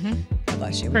 Mm-hmm. God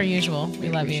bless you. Per usual. We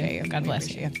love appreciate you. God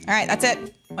bless you. All right, that's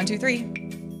it. 1, 2, 3.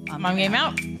 Mom game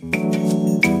out.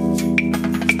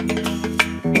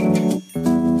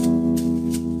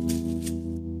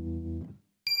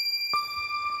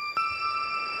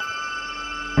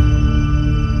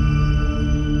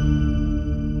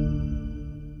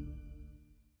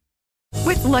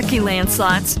 With Lucky Land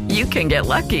Slots, you can get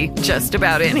lucky just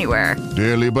about anywhere.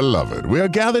 Dearly beloved, we are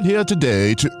gathered here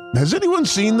today to... Has anyone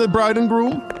seen the bride and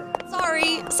groom?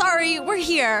 Sorry, we're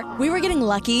here. We were getting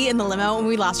lucky in the limo and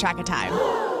we lost track of time.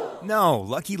 No,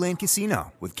 Lucky Land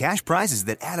Casino, with cash prizes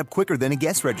that add up quicker than a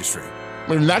guest registry.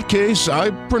 In that case,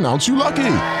 I pronounce you lucky.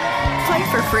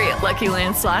 Play for free at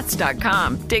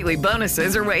LuckyLandSlots.com. Daily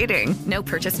bonuses are waiting. No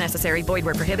purchase necessary. Void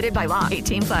where prohibited by law.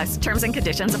 18+. Terms and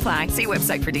conditions apply. See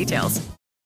website for details.